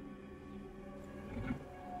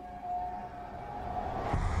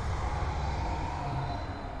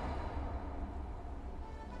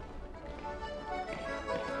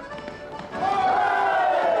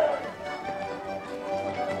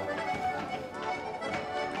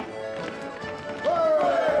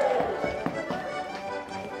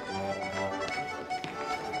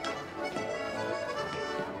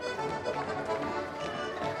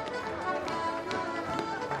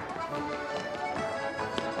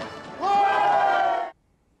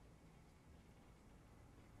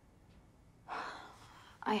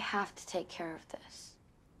 I have to take care of this.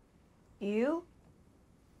 You?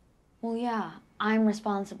 Well, yeah, I'm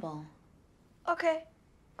responsible. Okay,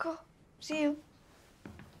 cool. See you.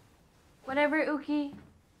 Whatever, Uki.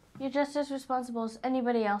 You're just as responsible as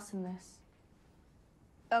anybody else in this.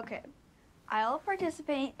 Okay. I'll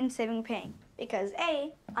participate in saving Pang because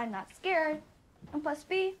A, I'm not scared, and plus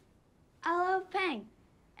B, I love Pang.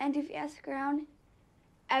 And if you ask around,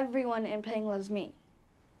 everyone in Pang loves me.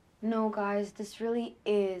 No, guys, this really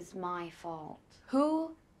is my fault.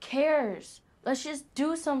 Who cares? Let's just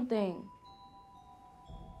do something.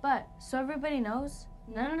 But, so everybody knows,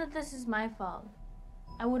 none of this is my fault.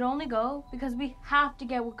 I would only go because we have to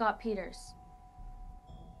get what got Peters.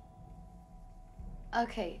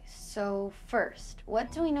 Okay, so first,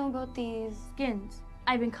 what do we know about these skins?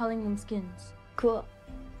 I've been calling them skins. Cool.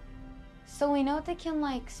 So we know they can,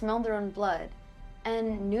 like, smell their own blood,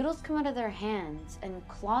 and noodles come out of their hands, and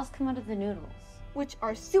claws come out of the noodles. Which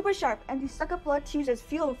are super sharp and they suck up blood to use as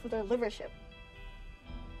fuel for their liver ship.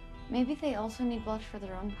 Maybe they also need blood for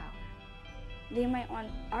their own power. They might want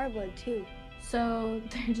our blood too. So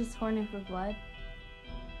they're just horny for blood?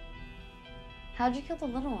 How'd you kill the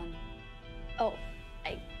little one? Oh,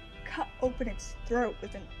 I cut open its throat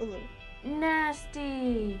with an ulu.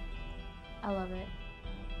 Nasty! I love it.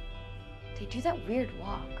 They do that weird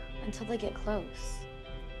walk until they get close.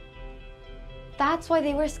 That's why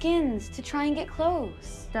they wear skins, to try and get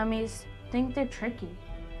close. Dummies think they're tricky.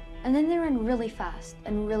 And then they run really fast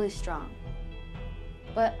and really strong.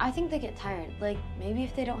 But I think they get tired. Like, maybe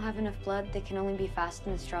if they don't have enough blood, they can only be fast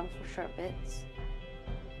and strong for short bits.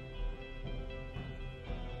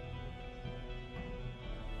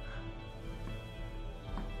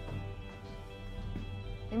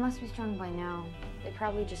 They must be strong by now. They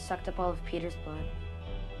probably just sucked up all of Peter's blood.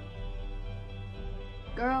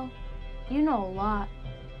 Girl, you know a lot.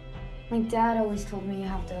 My dad always told me you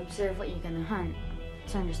have to observe what you're gonna hunt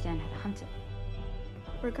to understand how to hunt it.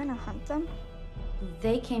 We're gonna hunt them?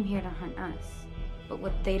 They came here to hunt us. But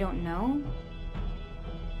what they don't know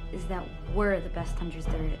is that we're the best hunters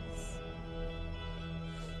there is.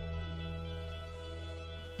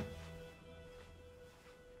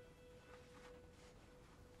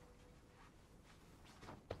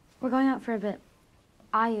 We're going out for a bit.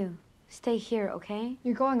 Ayu, stay here, okay?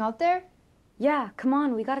 You're going out there? Yeah, come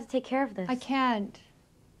on, we gotta take care of this. I can't.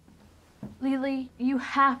 Lily, you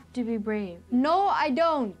have to be brave. No, I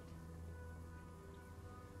don't.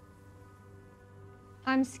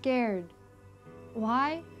 I'm scared.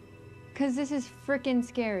 Why? Because this is frickin'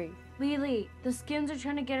 scary. Lily, the skins are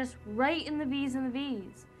trying to get us right in the V's and the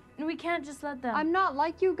V's. And we can't just let them. I'm not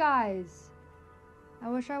like you guys. I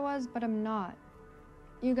wish I was, but I'm not.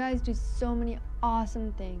 You guys do so many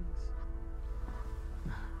awesome things.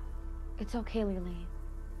 It's okay, Lily.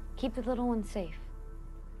 Keep the little one safe.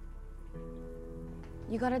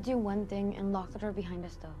 You gotta do one thing and lock the door behind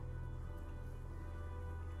us, though.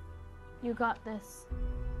 You got this.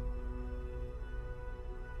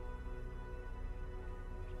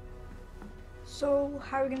 So,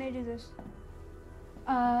 how are we gonna do this?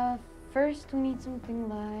 First we need something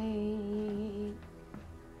like...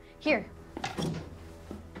 Here.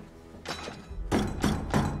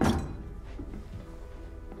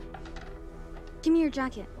 Give me your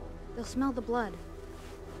jacket. They'll smell the blood.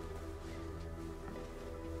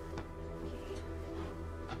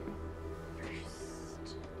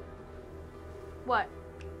 First. What?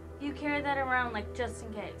 You carry that around like just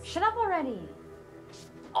in case. Shut up already.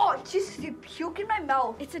 Oh, Jesus, you puke in my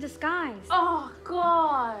mouth. It's a disguise. Oh,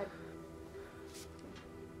 God.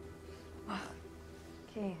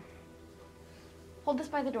 Okay. Hold this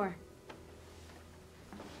by the door.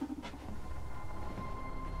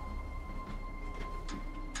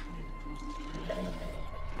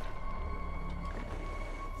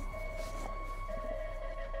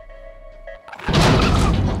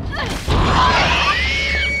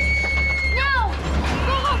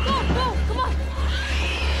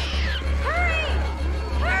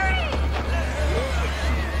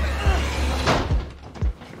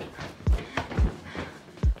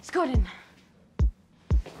 Gordon.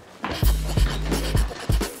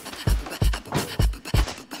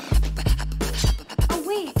 Oh,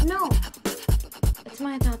 wait, no. It's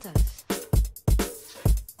my tatas.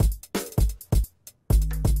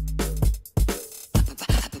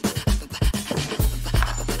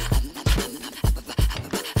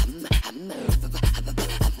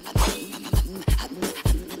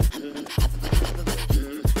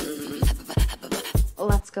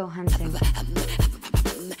 Let's go hunting.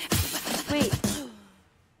 Wait.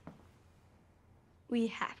 We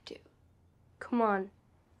have to. Come on.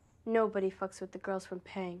 Nobody fucks with the girls from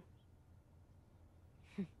Pang.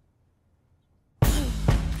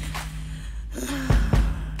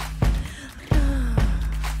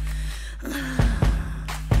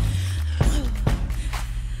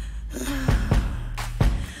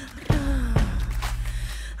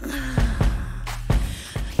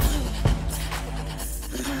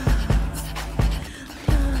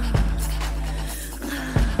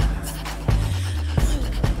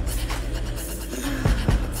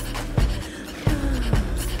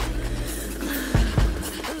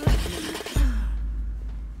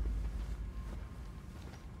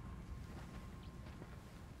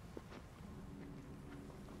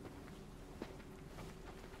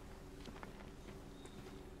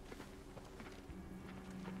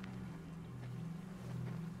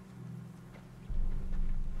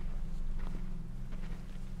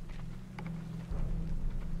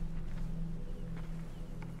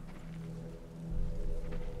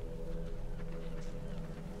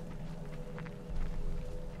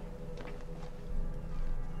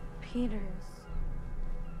 Peters.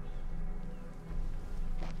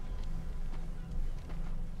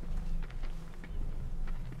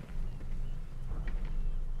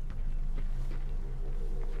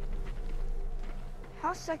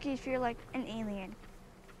 How sucky if you're like an alien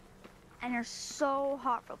and you're so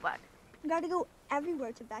hot for blood. You gotta go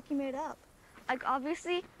everywhere to vacuum it up. Like,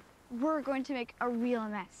 obviously, we're going to make a real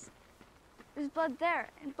mess. There's blood there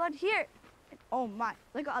and blood here. And oh my,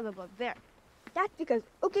 look at all the blood there. That's because,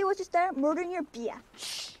 okay, what's just there? Murdering your BF.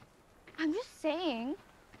 Shh. I'm just saying.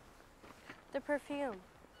 The perfume.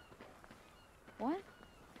 What?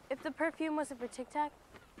 If the perfume wasn't for Tic Tac,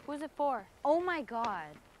 who's it for? Oh my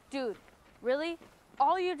God. Dude, really?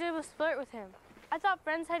 All you did was flirt with him. I thought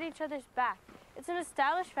friends had each other's back. It's an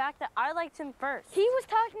established fact that I liked him first. He was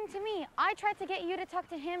talking to me. I tried to get you to talk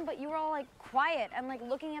to him, but you were all like quiet and like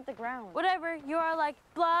looking at the ground. Whatever, you are like,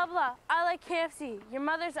 blah, blah. I like KFC. Your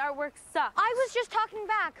mother's artwork sucks. I was just talking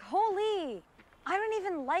back. Holy. I don't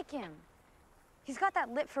even like him. He's got that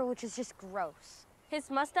lip fur, which is just gross. His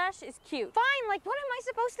mustache is cute. Fine, like what am I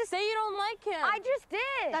supposed to say? You don't like him. I just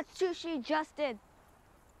did. That's true, she just did.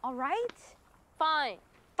 All right? Fine.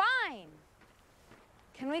 Fine.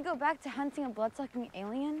 Can we go back to hunting a blood-sucking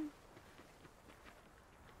alien?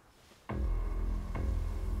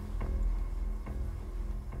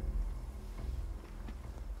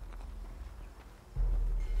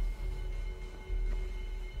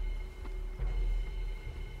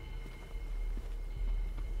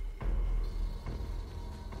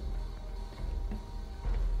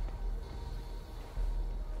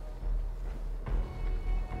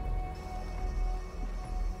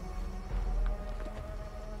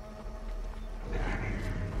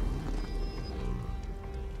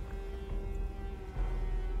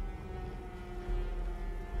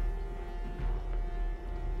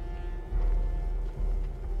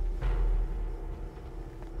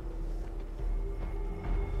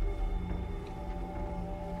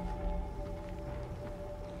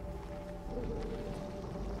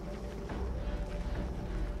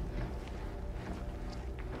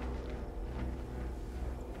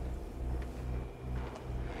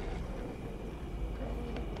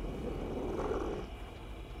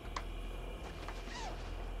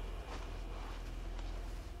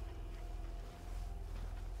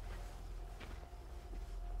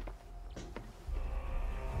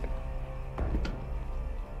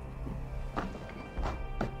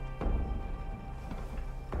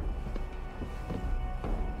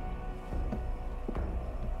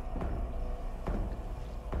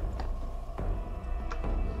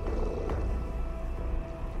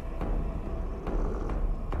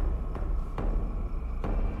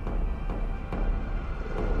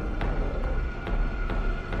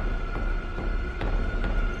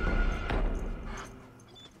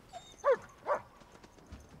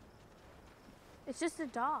 It's just a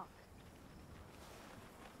dog.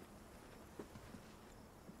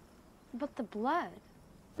 But the blood.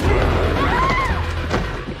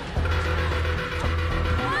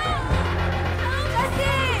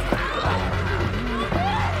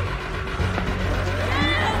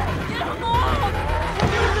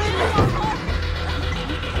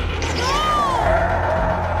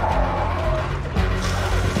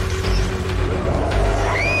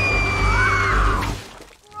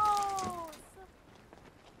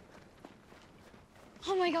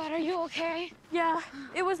 Oh my God, are you okay? Yeah,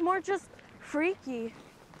 it was more just freaky.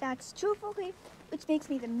 That's truthfully, which makes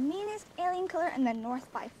me the meanest alien killer in the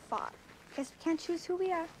North by far. Guess we can't choose who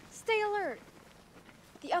we are. Stay alert.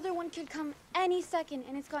 The other one could come any second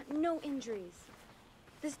and it's got no injuries.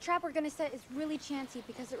 This trap we're gonna set is really chancy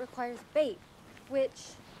because it requires bait,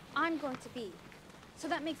 which I'm going to be. So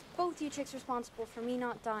that makes both you chicks responsible for me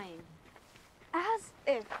not dying. As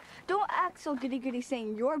if. Don't act so goody-goody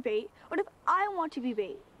saying you're bait. What if I want to be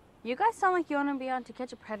bait? You guys sound like you want to be on To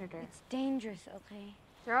Catch a Predator. It's dangerous, okay?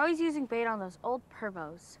 They're always using bait on those old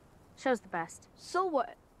pervos. Show's the best. So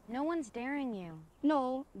what? No one's daring you.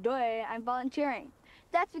 No, duh, I'm volunteering.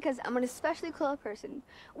 That's because I'm an especially clever person.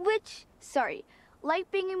 Which, sorry, like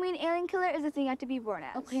being a mean alien killer is a thing I have to be born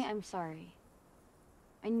as. Okay, I'm sorry.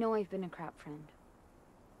 I know I've been a crap friend.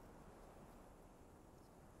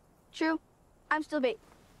 True. I'm still bait.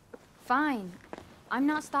 Fine. I'm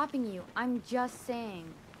not stopping you. I'm just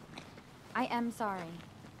saying. I am sorry.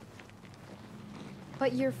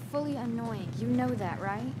 But you're fully annoying. You know that,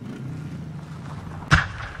 right?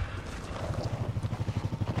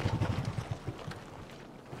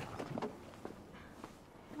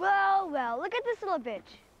 Well, well, look at this little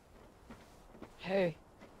bitch. Hey.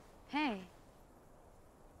 Hey.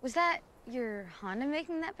 Was that your Honda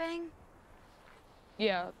making that bang?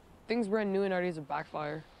 Yeah, things brand new and already is a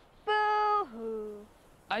backfire. Boo-hoo.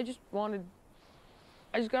 I just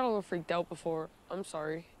got a little freaked out before. I'm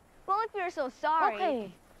sorry. Well, if you're so sorry.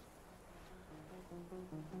 Okay.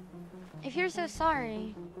 If you're so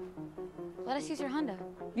sorry, let us use your Honda.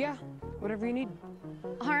 Yeah, whatever you need.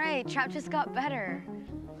 All right, trap just got better.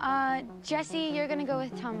 Jesse, you're gonna go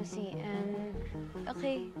with Thomasy, and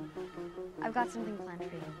okay, I've got something planned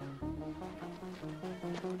for you.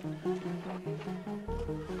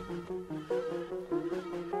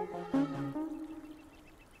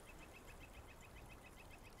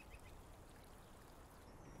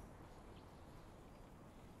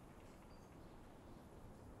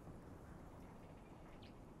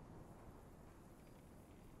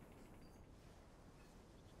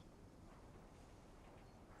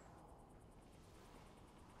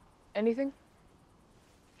 Anything?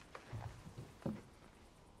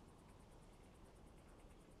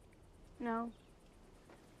 No.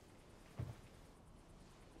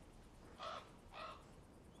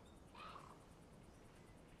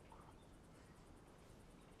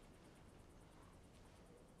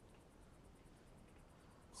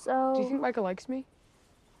 So... Do you think Maika likes me?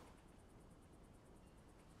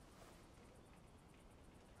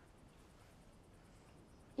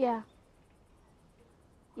 Yeah.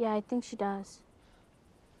 Yeah, I think she does.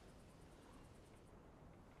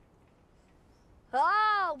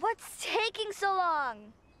 Oh, what's taking so long?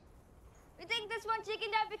 You think this one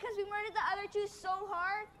chickened out because we murdered the other two so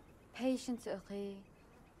hard? Patience, okay?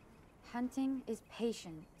 Hunting is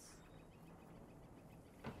patience.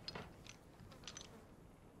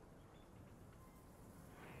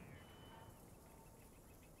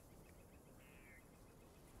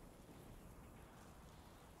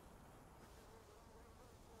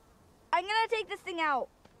 I'm gonna take this thing out.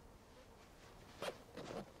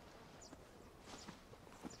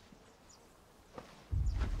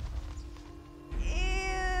 Ew.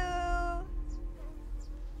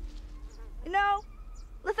 You know,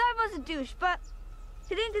 Lefebvre's a douche, but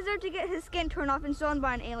he didn't deserve to get his skin torn off and stolen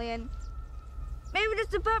by an alien. Maybe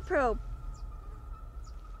just a butt probe.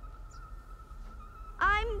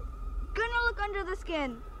 I'm gonna look under the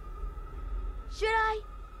skin. Should I?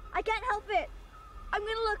 I can't help it. I'm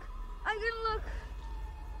gonna look. I'm gonna look.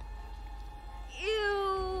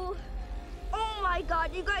 Ew. Oh my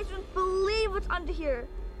God, you guys wouldn't believe what's under here.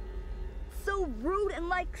 So rude and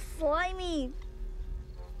like slimy.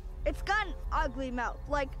 It's got an ugly mouth,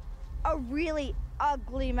 like a really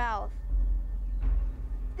ugly mouth.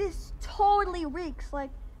 This totally reeks. Like,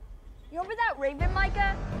 you remember that raven,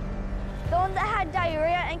 Maika? The one that had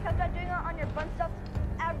diarrhea and kept on doing it on your bun stuff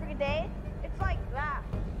every day? It's like that.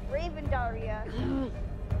 Raven diarrhea.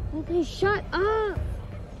 Okay, shut up.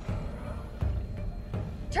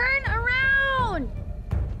 Turn around!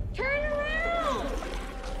 Turn around!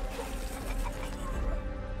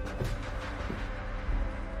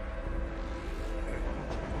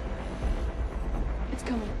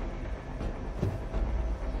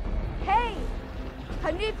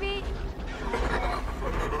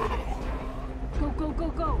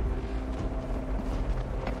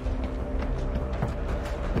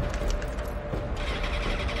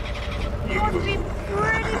 to be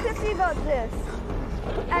pretty pissy about this.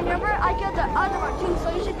 And remember, I killed the other one too, so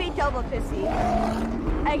you should be double pissy.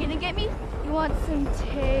 Are you gonna get me? You want some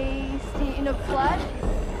tasty Inuk blood?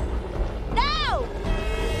 No!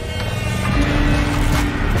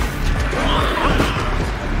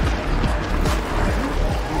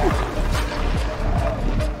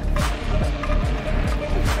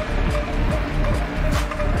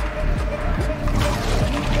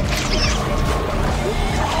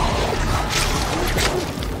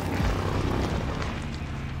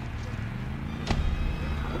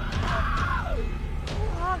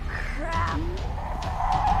 Oh, crap.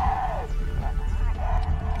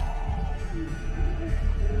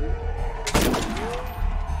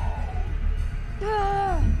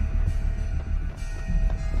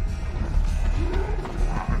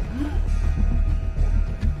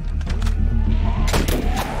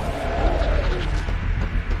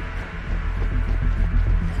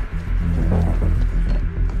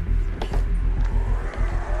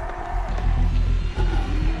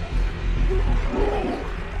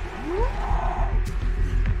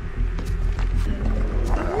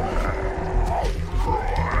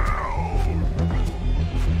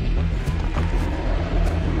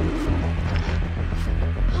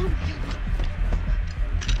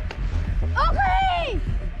 Okay!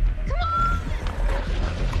 Come on!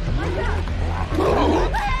 Maika!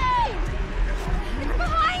 Okay! It's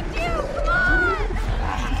behind you! Come on!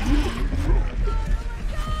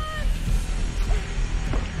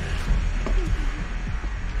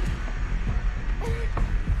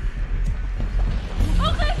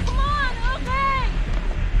 Okay, come on! Okay!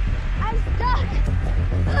 I'm stuck!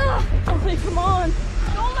 Ugh. Okay, come on!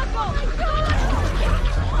 Don't let go! Oh my God!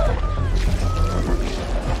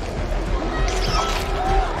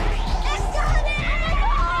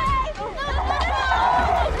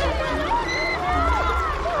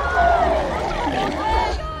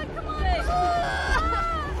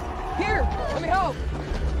 Here, let me help.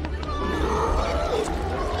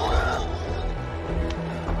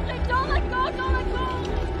 Okay, don't let go, don't let go.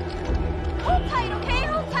 Hold tight, okay?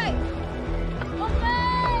 Hold tight.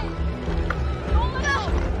 Okay. Don't let go.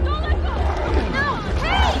 Don't let go. No.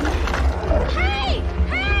 Hey! Hey!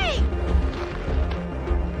 Hey!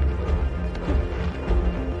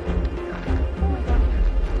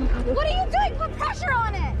 What are you doing? Put pressure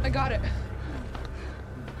on it. I got it.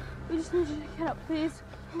 We just need you to get up, please.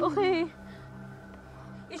 Okay.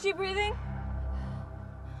 Is she breathing?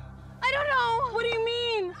 I don't know. What do you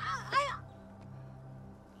mean?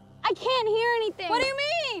 I can't hear anything. What do you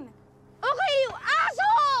mean? Okay, you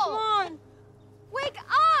asshole! Come on. Wake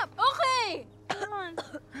up! Okay. Come on.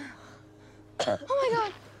 Oh my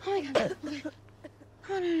God. Oh my God. Okay.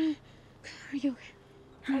 Oh, no. Are you okay?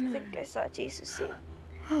 I think I saw Jesus see.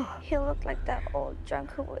 He looked like that old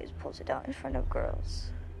drunk who always pulls it out in front of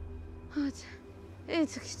girls. Oh, it's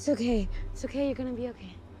okay. It's okay. You're gonna be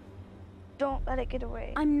okay. Don't let it get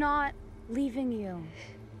away. I'm not leaving you.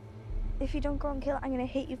 If you don't go and kill it, I'm gonna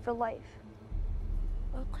hate you for life.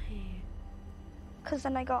 Okay. Cause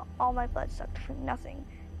then I got all my blood sucked for nothing.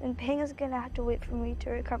 And Pang is gonna have to wait for me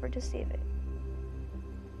to recover to save it.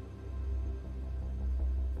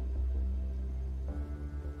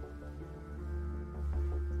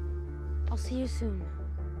 I'll see you soon.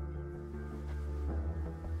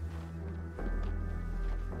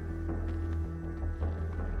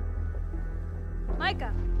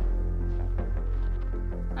 Maika.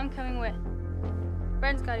 I'm coming with.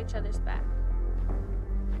 Friends got each other's back.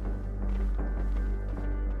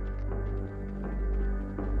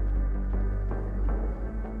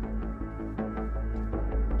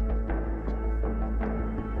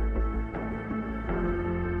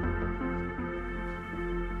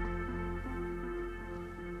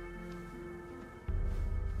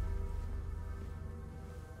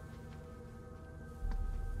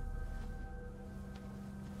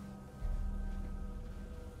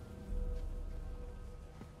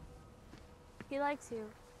 He likes you.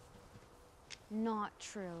 Not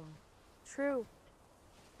true. True.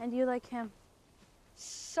 And you like him.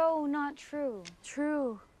 So not true.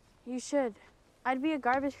 True. You should. I'd be a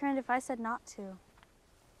garbage friend if I said not to.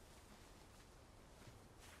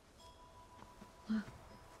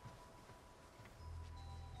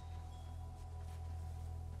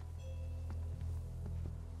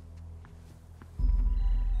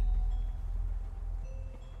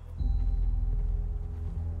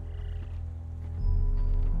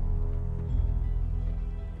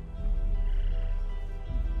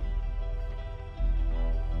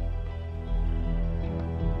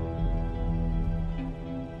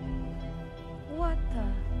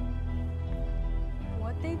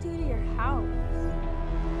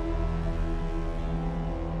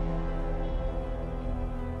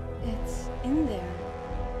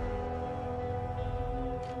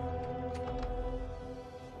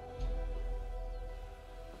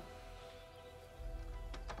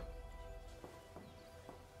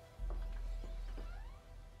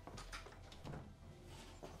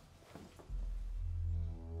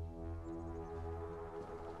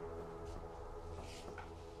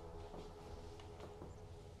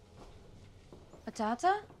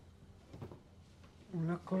 Patata?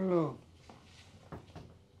 Nakolo.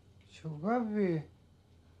 Shugabi.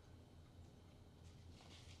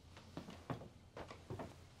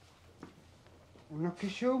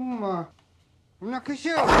 Unakishuma.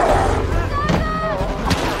 Unakishuma.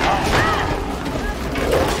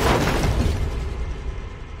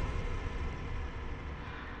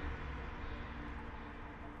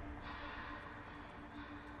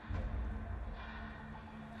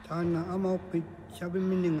 Tana ama upit sabi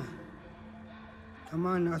mininga.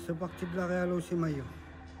 Tamana asabak tibla kayalo si Mayo.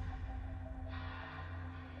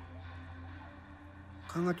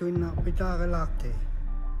 Kanga tuin na pita kalakte.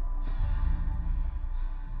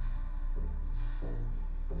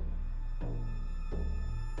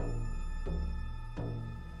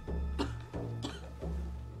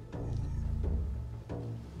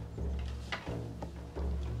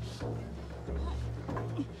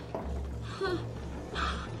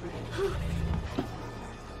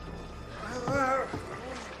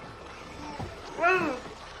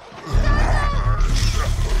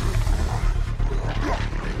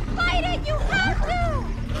 Fight it! You have to!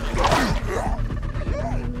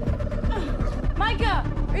 Maika,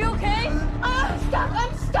 are you okay? I'm stuck!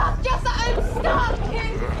 I'm stuck! Jessa, I'm stuck!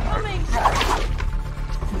 Okay, coming.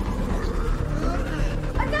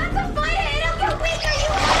 I'm not to fight it! It'll get weaker! You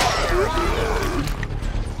have to!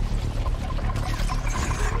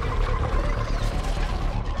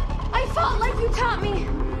 I fought like you taught me.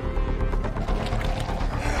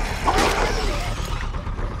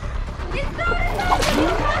 It's not enough! You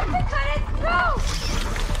have to cut its throat!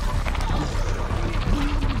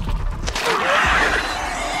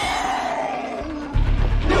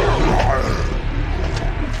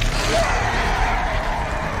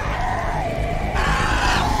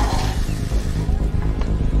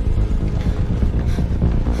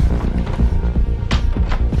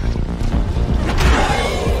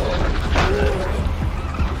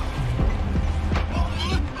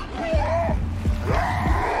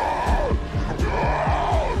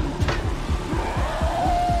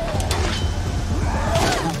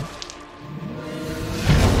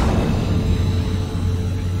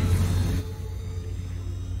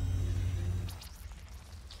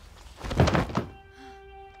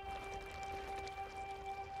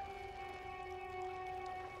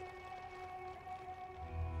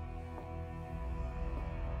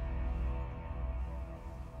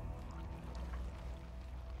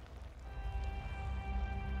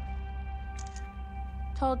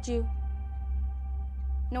 Told you.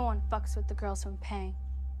 No one fucks with the girls from Pang.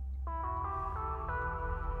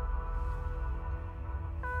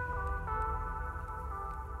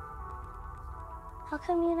 How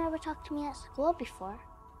come you never talked to me at school before?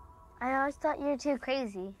 I always thought you were too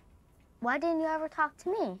crazy. Why didn't you ever talk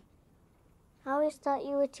to me? I always thought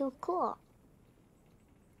you were too cool.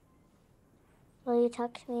 Will you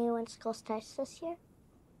talk to me when school starts this year?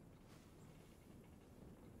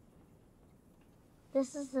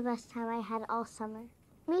 This is the best time I had all summer.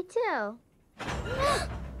 Me too. I'll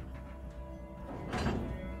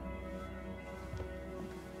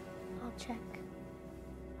check.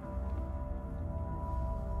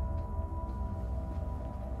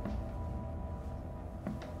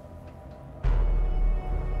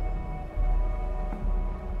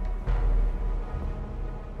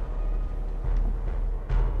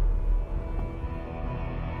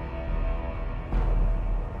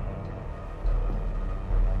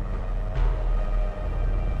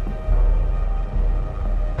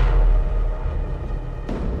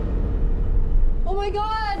 Oh my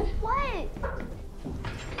God! What?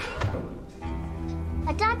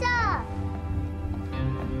 Atata!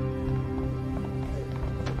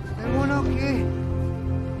 Everyone okay?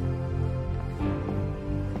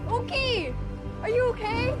 Okay! Are you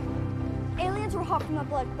okay? Aliens were hot from my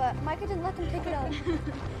blood, but Maika didn't let them take it out.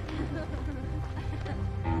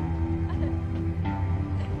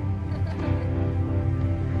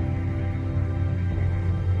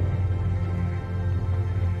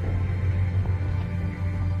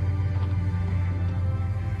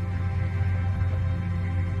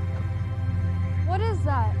 What is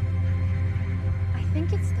that? I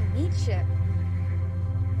think it's the meat ship.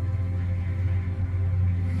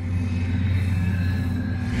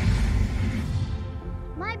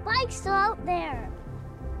 My bike's still out there.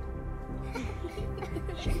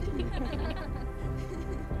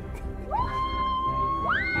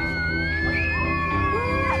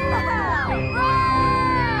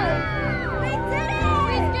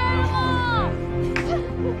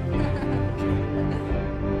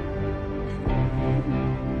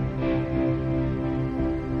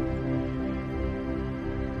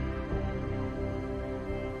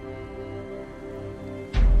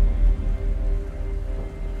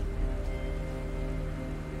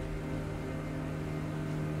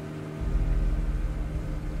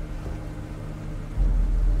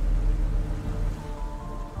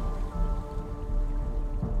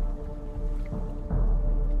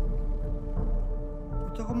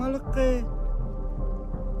 Okay.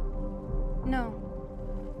 No.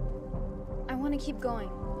 I want to keep going.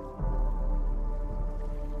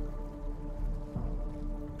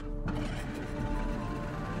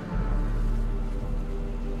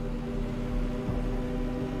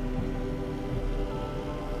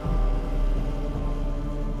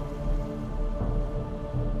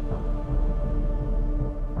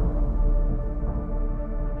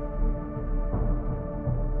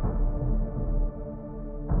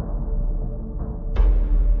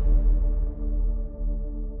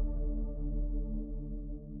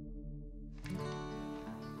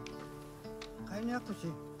 Kaya ako si.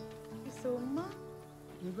 Isuma?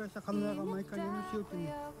 Iba sa kamera Maika niyo na shooting.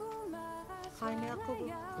 Kaya ako.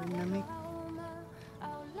 Kaya namik.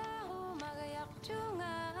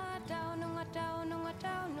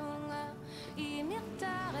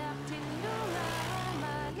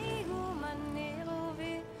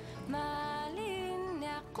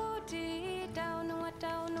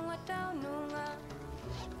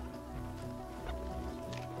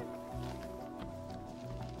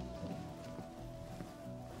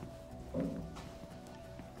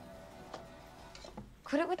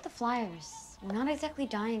 Quit it with the flyers. We're not exactly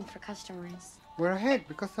dying for customers. We're ahead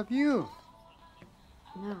because of you.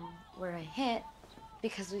 No, we're a hit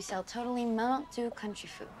because we sell totally Mountain Dew country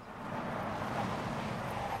food.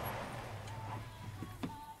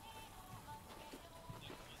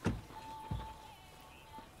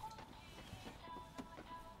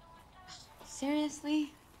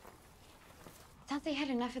 Seriously? I thought they had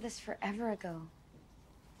enough of this forever ago.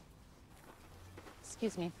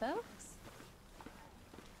 Excuse me, folks.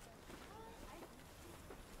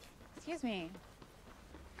 Excuse me.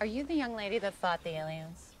 Are you the young lady that fought the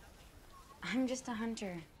aliens? I'm just a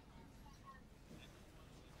hunter.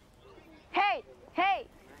 Hey, hey,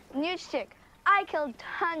 news chick. I killed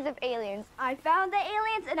tons of aliens. I found the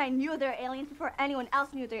aliens and I knew they were aliens before anyone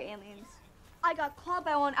else knew they were aliens. I got caught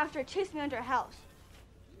by one after it chased me under a house.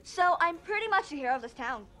 So I'm pretty much the hero of this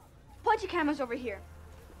town. Point your cameras over here.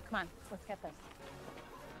 Come on, let's get this.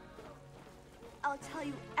 I'll tell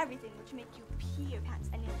you everything which make you pee your pants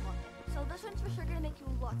and you'll love it. So this one's for sure gonna make you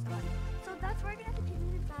lots of money. So that's where you're gonna have to pay me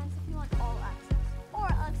in advance if you want all access. Or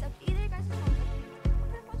I'll accept either you guys' homes with you.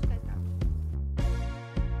 What kind of phones you guys got?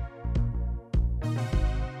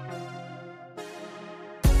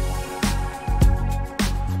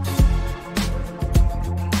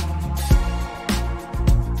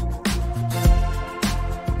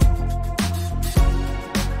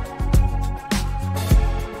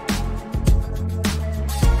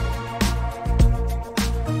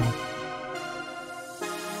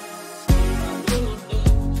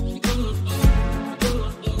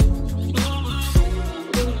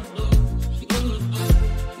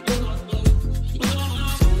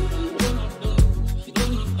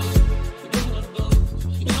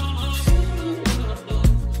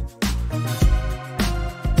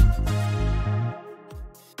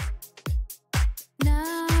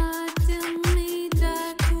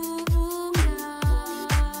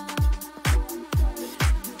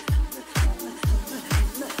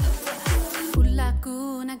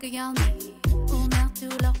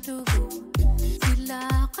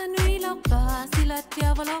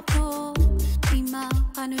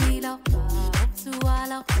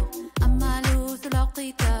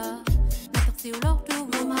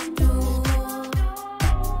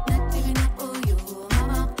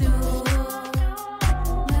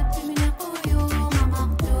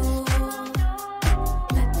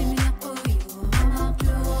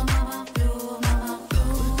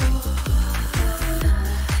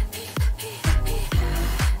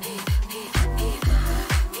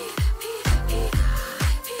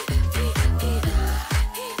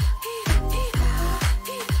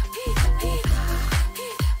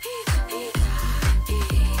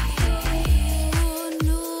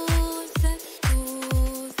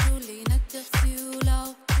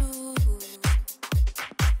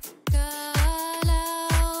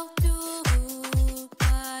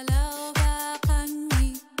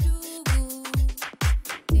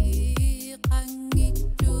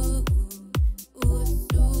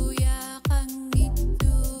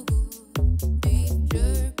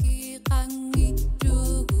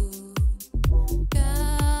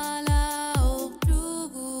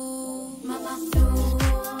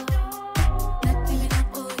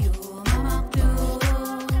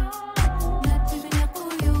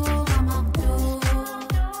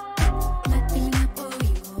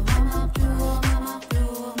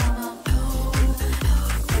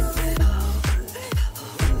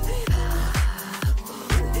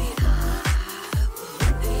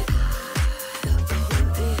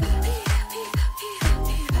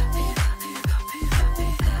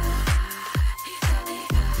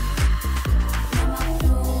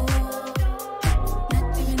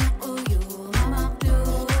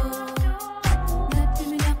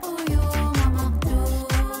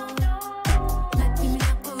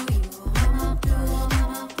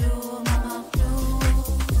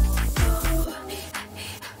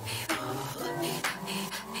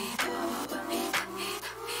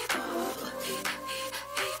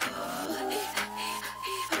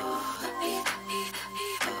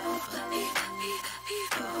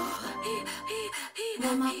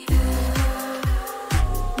 Mama.